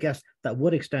important. And I guess that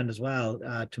would extend as well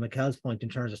to Mikhail's point in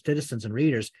terms of citizens and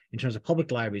readers, in terms of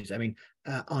public libraries. I mean,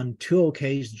 on 2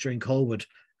 occasions during COVID,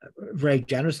 very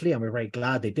generously, and we're very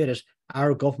glad they did it,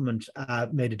 our government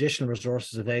made additional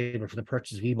resources available for the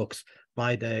purchase of ebooks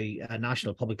by the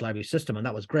National Public Library System, and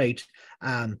that was great.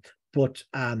 But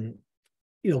going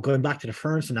back to the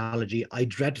furnace analogy, I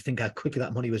dread to think how quickly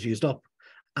that money was used up.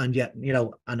 And yet,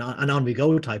 and on we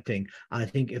go type thing. And I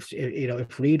think if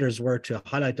readers were to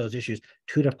highlight those issues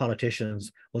to their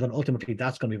politicians, well, then ultimately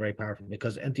that's going to be very powerful,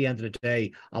 because at the end of the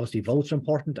day, obviously votes are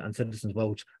important and citizens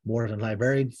vote more than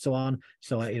librarians, so on.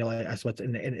 So, I suppose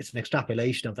it's an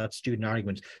extrapolation of that student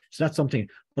argument. So that's something.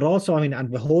 But also, I mean,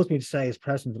 and behoves me to say, as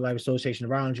president of the Library Association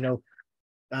of Ireland,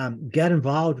 get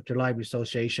involved with your library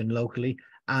association locally.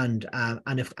 And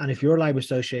if your library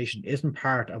association isn't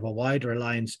part of a wider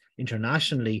alliance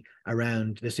internationally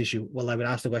around this issue, well, I would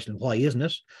ask the question, why isn't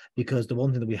it? Because the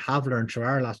one thing that we have learned through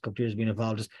our last couple of years being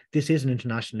involved is this is an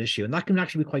international issue, and that can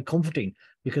actually be quite comforting,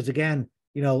 because again,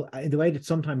 in the way that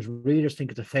sometimes readers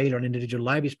think it's a failure on individual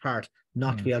libraries' part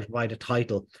not to be able to provide a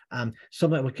title.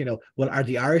 Something like, well, are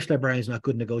the Irish librarians not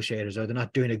good negotiators? Or they're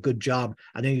not doing a good job?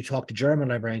 And then you talk to German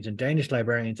librarians and Danish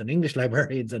librarians and English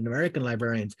librarians and American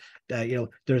librarians.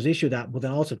 There's issue that, but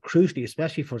then also crucially,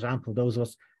 especially for example, those of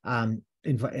us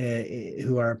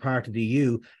who are part of the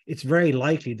EU, it's very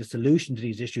likely the solution to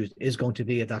these issues is going to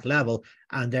be at that level,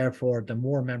 and therefore the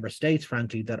more member states,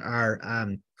 frankly, that are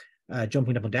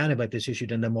jumping up and down about this issue,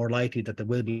 then the more likely that there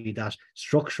will be that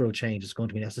structural change is going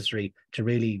to be necessary to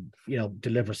really,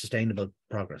 deliver sustainable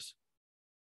progress.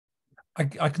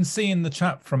 I can see in the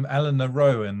chat from Eleanor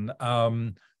Rowan,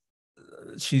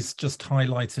 she's just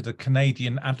highlighted a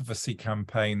Canadian advocacy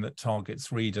campaign that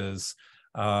targets readers,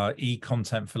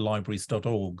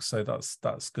 econtentforlibraries.org. So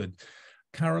that's good.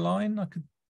 Caroline, I could.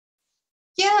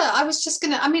 Yeah, I was just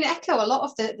going to, echo a lot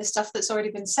of the stuff that's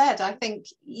already been said. I think,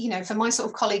 for my sort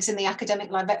of colleagues in the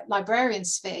academic librarian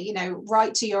sphere,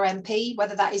 write to your MP,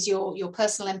 whether that is your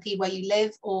personal MP where you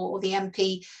live or the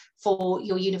MP for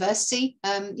your university,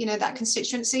 that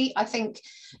constituency. I think,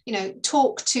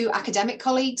 talk to academic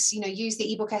colleagues, use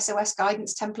the eBook SOS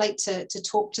guidance template to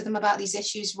talk to them about these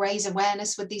issues, raise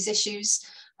awareness with these issues.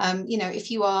 You know,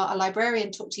 if you are a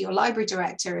librarian, talk to your library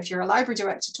director. If you're a library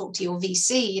director, talk to your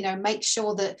VC. You know, make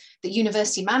sure that the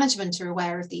university management are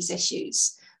aware of these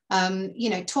issues. You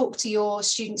know, talk to your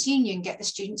students' union, get the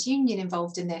students' union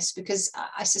involved in this, because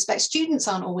I suspect students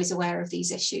aren't always aware of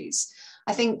these issues.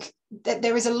 I think that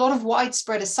there is a lot of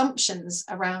widespread assumptions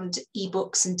around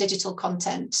ebooks and digital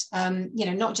content, you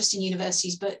know, not just in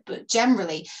universities, but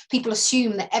generally. People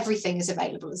assume that everything is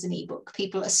available as an ebook.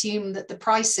 People assume that the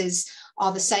prices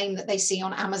are the same that they see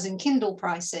on Amazon Kindle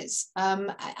prices.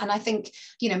 And I think,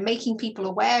 you know, making people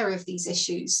aware of these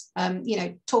issues, you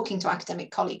know, talking to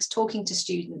academic colleagues, talking to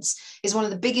students is one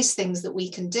of the biggest things that we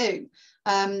can do.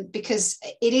 Because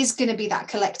it is going to be that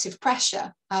collective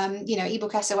pressure. You know,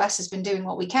 eBook SOS has been doing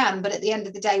what we can, but at the end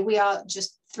of the day, we are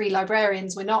just 3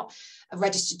 librarians. We're not a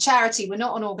registered charity. We're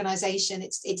not an organization.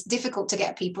 It's difficult to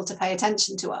get people to pay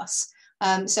attention to us.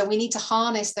 So we need to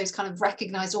harness those kind of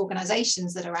recognized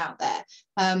organizations that are out there.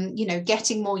 You know,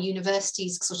 getting more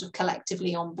universities sort of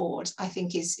collectively on board, I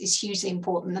think is hugely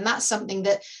important. And that's something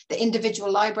that the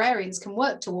individual librarians can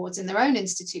work towards in their own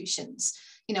institutions.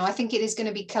 You know, I think it is going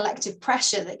to be collective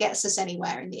pressure that gets us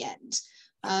anywhere in the end.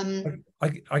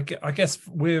 I guess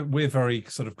we're very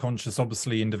sort of conscious.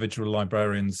 Obviously, individual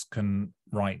librarians can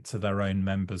write to their own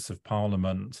members of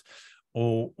parliament,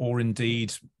 or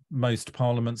indeed most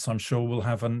parliaments, I'm sure, will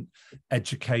have an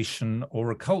education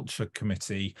or a culture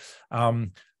committee.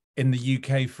 In the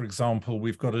UK, for example,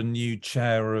 we've got a new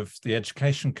chair of the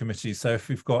education committee. So if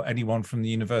we've got anyone from the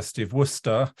University of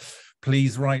Worcester,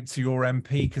 please write to your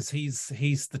MP, because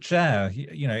he's the chair.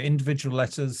 You know, individual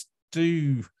letters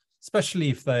do, especially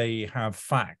if they have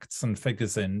facts and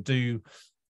figures in, do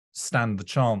stand the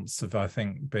chance of, I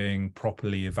think, being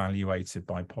properly evaluated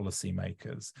by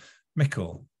policymakers.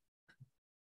 Mikkel.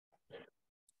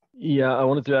 Yeah, I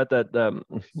wanted to add that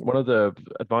one of the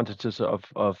advantages of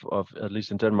at least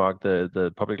in Denmark,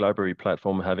 the public library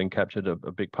platform having captured a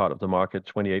big part of the market,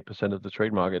 28% of the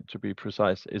trade market to be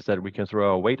precise, is that we can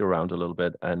throw our weight around a little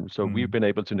bit. And so we've been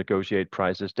able to negotiate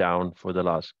prices down for the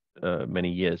last many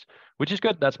years, which is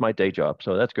good. That's my day job,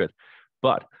 so that's good.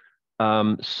 But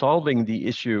solving the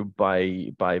issue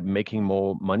by making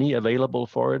more money available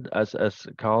for it, as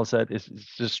Carl said, it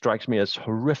just strikes me as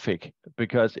horrific,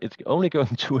 because it's only going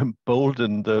to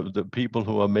embolden the people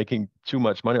who are making too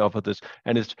much money off of this.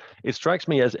 And it strikes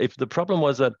me as if the problem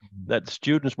was that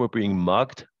students were being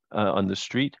mugged on the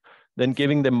street, then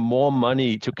giving them more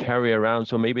money to carry around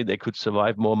so maybe they could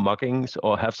survive more muggings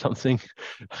or have something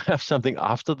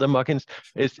after the muggings.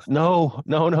 Is no,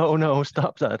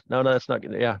 stop that. No, that's not,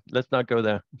 yeah, let's not go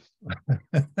there.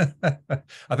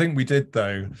 I think we did,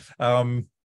 though.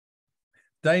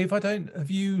 Dave, have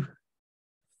you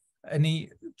do you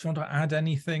want to add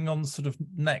anything on sort of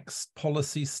next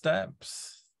policy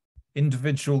steps,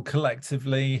 individual,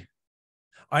 collectively?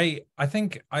 I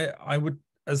think I would,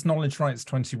 as Knowledge Rights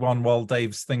 21, while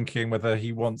Dave's thinking whether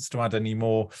he wants to add any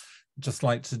more, just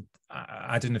like to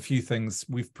add in a few things.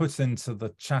 We've put into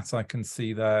the chat, I can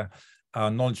see there,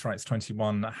 Knowledge Rights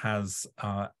 21 has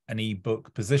an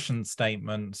ebook position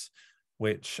statement,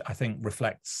 which I think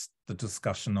reflects the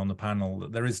discussion on the panel,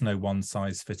 that there is no one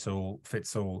size fits all.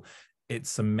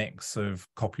 It's a mix of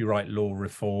copyright law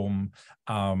reform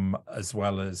as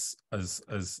well as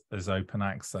open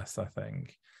access, I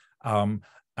think.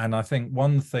 And I think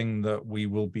one thing that we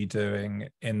will be doing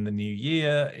in the new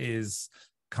year is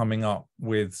coming up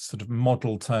with sort of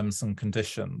model terms and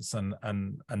conditions,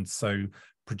 and so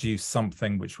produce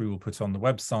something which we will put on the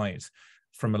website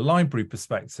from a library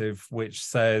perspective, which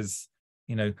says,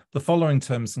 you know, the following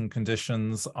terms and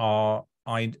conditions are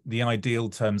the ideal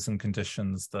terms and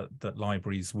conditions that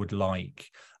libraries would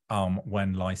like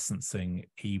when licensing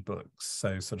ebooks.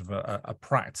 So sort of a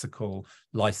practical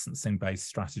licensing-based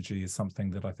strategy is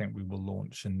something that I think we will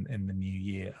launch in the new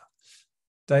year.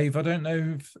 Dave, I don't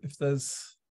know if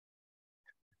there's...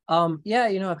 Yeah,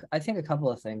 you know, I think a couple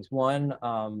of things. One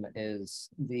is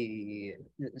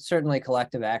certainly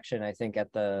collective action, I think,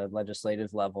 at the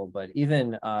legislative level, but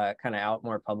even kind of out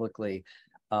more publicly,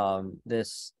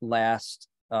 this last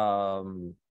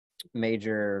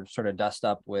major sort of dust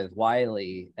up with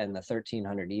Wiley and the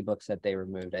 1,300 ebooks that they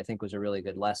removed, I think was a really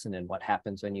good lesson in what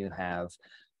happens when you have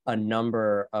a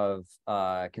number of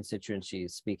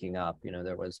constituencies speaking up. You know,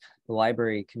 there was the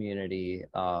library community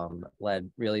led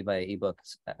really by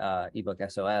ebooks,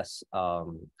 eBook SOS,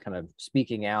 kind of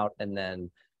speaking out, and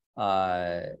then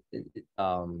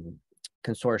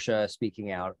consortia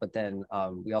speaking out, but then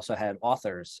we also had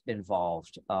authors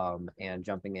involved and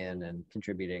jumping in and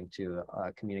contributing to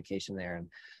communication there. And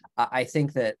I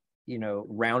think that you know,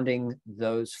 rounding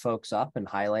those folks up and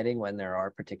highlighting when there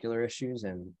are particular issues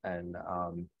and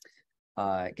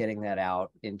getting that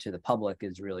out into the public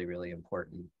is really, really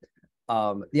important.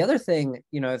 The other thing,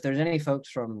 you know, if there's any folks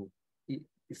from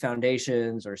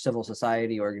foundations or civil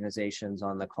society organizations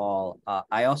on the call,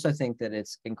 I also think that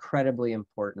it's incredibly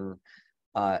important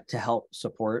to help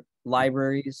support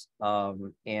libraries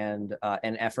and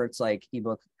efforts like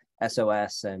eBook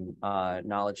SOS and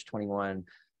Knowledge 21,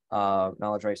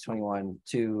 Knowledge Rights 21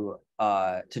 to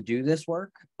do this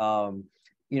work.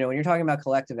 You know, when you're talking about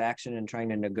collective action and trying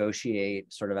to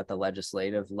negotiate sort of at the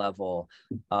legislative level,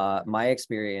 my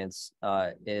experience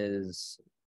is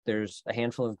there's a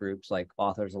handful of groups like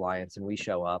Authors Alliance, and we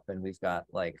show up and we've got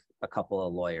like a couple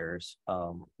of lawyers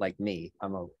like me,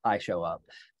 I show up.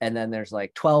 And then there's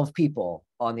like 12 people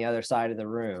on the other side of the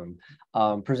room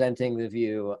presenting the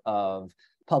view of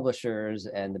publishers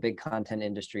and the big content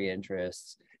industry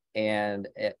interests. And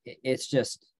it's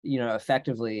just, you know,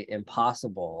 effectively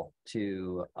impossible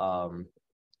to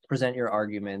present your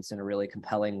arguments in a really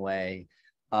compelling way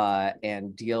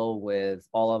and deal with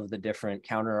all of the different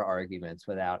counter arguments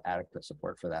without adequate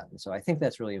support for that. And so I think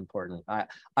that's really important.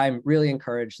 I'm really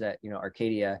encouraged that, you know,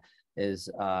 Arcadia is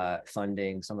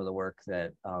funding some of the work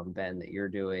that Ben, that you're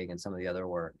doing, and some of the other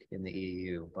work in the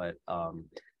EU. But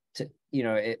you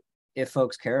know, if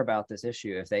folks care about this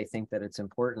issue, if they think that it's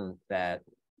important that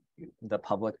the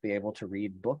public be able to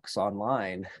read books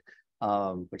online,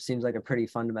 which seems like a pretty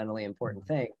fundamentally important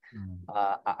thing,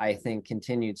 I think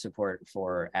continued support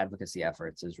for advocacy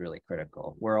efforts is really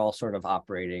critical. We're all sort of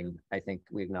operating, I think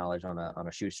we acknowledge, on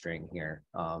a shoestring here,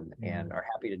 and are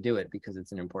happy to do it because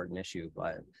it's an important issue,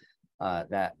 but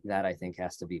that I think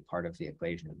has to be part of the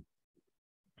equation.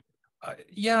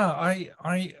 Yeah, I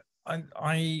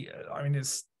mean,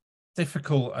 it's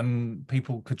difficult, and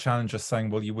people could challenge us saying,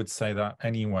 well, you would say that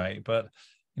anyway, but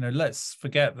you know, let's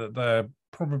forget that there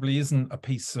probably isn't a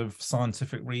piece of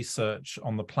scientific research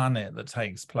on the planet that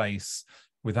takes place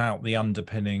without the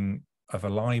underpinning of a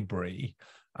library.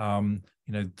 You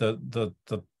know, the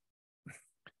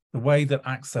way that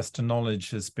access to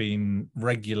knowledge has been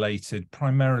regulated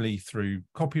primarily through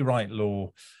copyright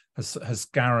law has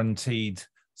guaranteed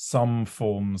some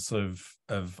forms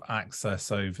of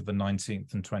access over the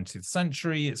 19th and 20th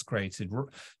century. It's created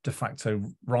de facto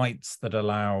rights that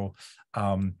allow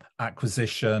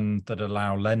acquisition, that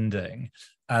allow lending.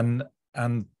 And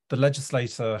the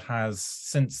legislator has,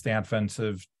 since the advent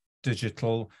of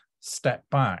digital, stepped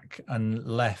back and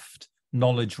left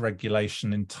knowledge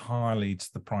regulation entirely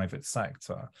to the private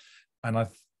sector. And I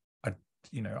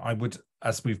you know, I would,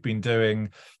 as we've been doing,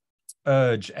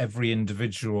 urge every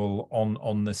individual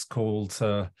on this call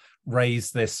to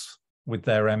raise this with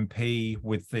their MP,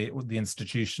 with the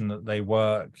institution that they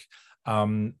work,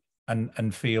 and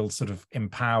feel sort of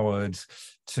empowered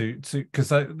to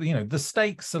because you know, the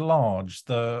stakes are large.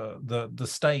 The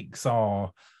stakes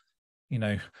are, you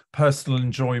know, personal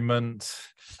enjoyment,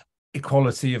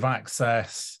 equality of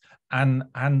access, and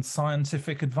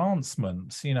scientific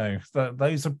advancement. You know,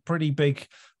 those are pretty big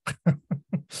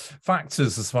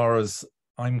factors as far as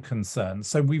I'm concerned.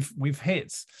 So we've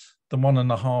hit the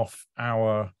 1.5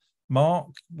 hour mark.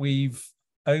 We've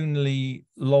only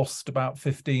lost about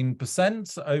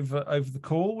 15% over the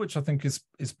call, which I think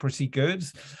is pretty good.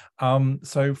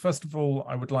 So first of all,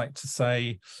 I would like to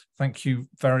say thank you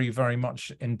very, very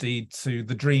much indeed to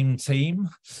the Dream Team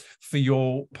for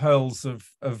your pearls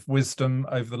of wisdom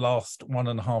over the last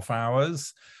 1.5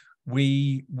 hours.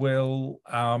 We will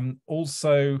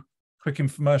also, quick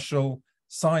infomercial,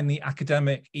 sign the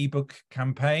academic ebook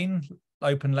campaign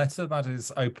open letter that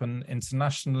is open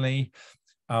internationally.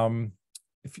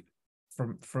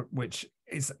 From which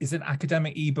is an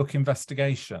academic ebook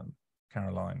investigation,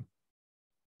 Caroline.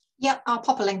 Yep, I'll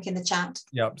pop a link in the chat.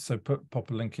 Yep, so pop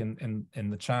a link in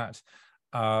the chat.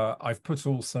 I've put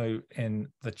also in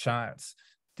the chat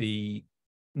the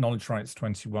Knowledge Rights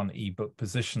 21 ebook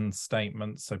position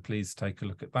statement, so please take a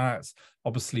look at that.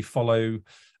 Obviously follow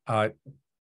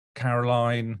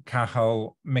Caroline,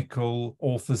 Cahal, Mikkel,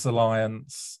 Authors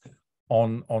Alliance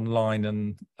online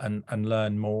and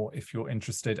learn more if you're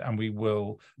interested. And we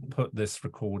will put this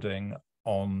recording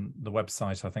on the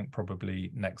website, I think probably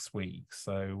next week.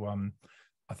 So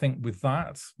I think with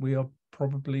that, we are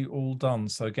probably all done.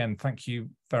 So again, thank you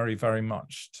very, very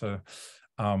much to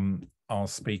our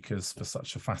speakers for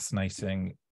such a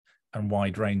fascinating and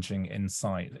wide-ranging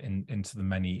insight into the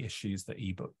many issues that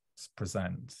ebooks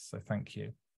present. So thank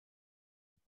you.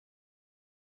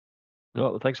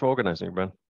 Well, thanks for organizing,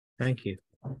 Ben. Thank you.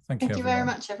 Thank you very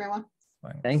much, everyone.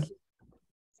 Thanks. Thank you.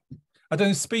 I don't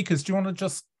know, speakers, do you want to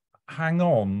just hang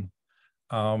on?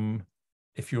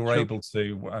 if you're Sure. able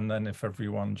to, and then if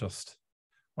everyone just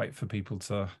wait for people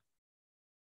to.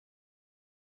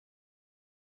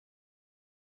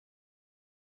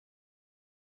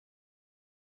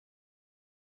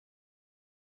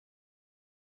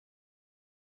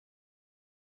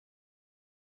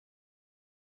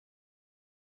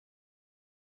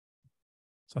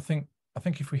 So I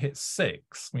think if we hit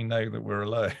 6, we know that we're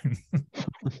alone.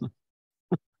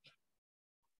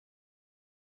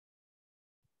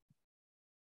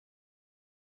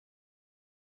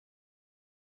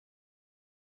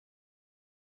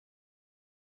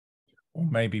 Or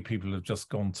maybe people have just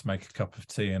gone to make a cup of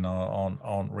tea and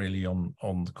aren't really on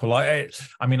the call. I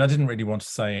mean, I didn't really want to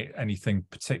say anything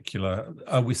particular.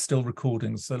 We're still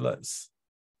recording, so let's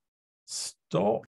stop.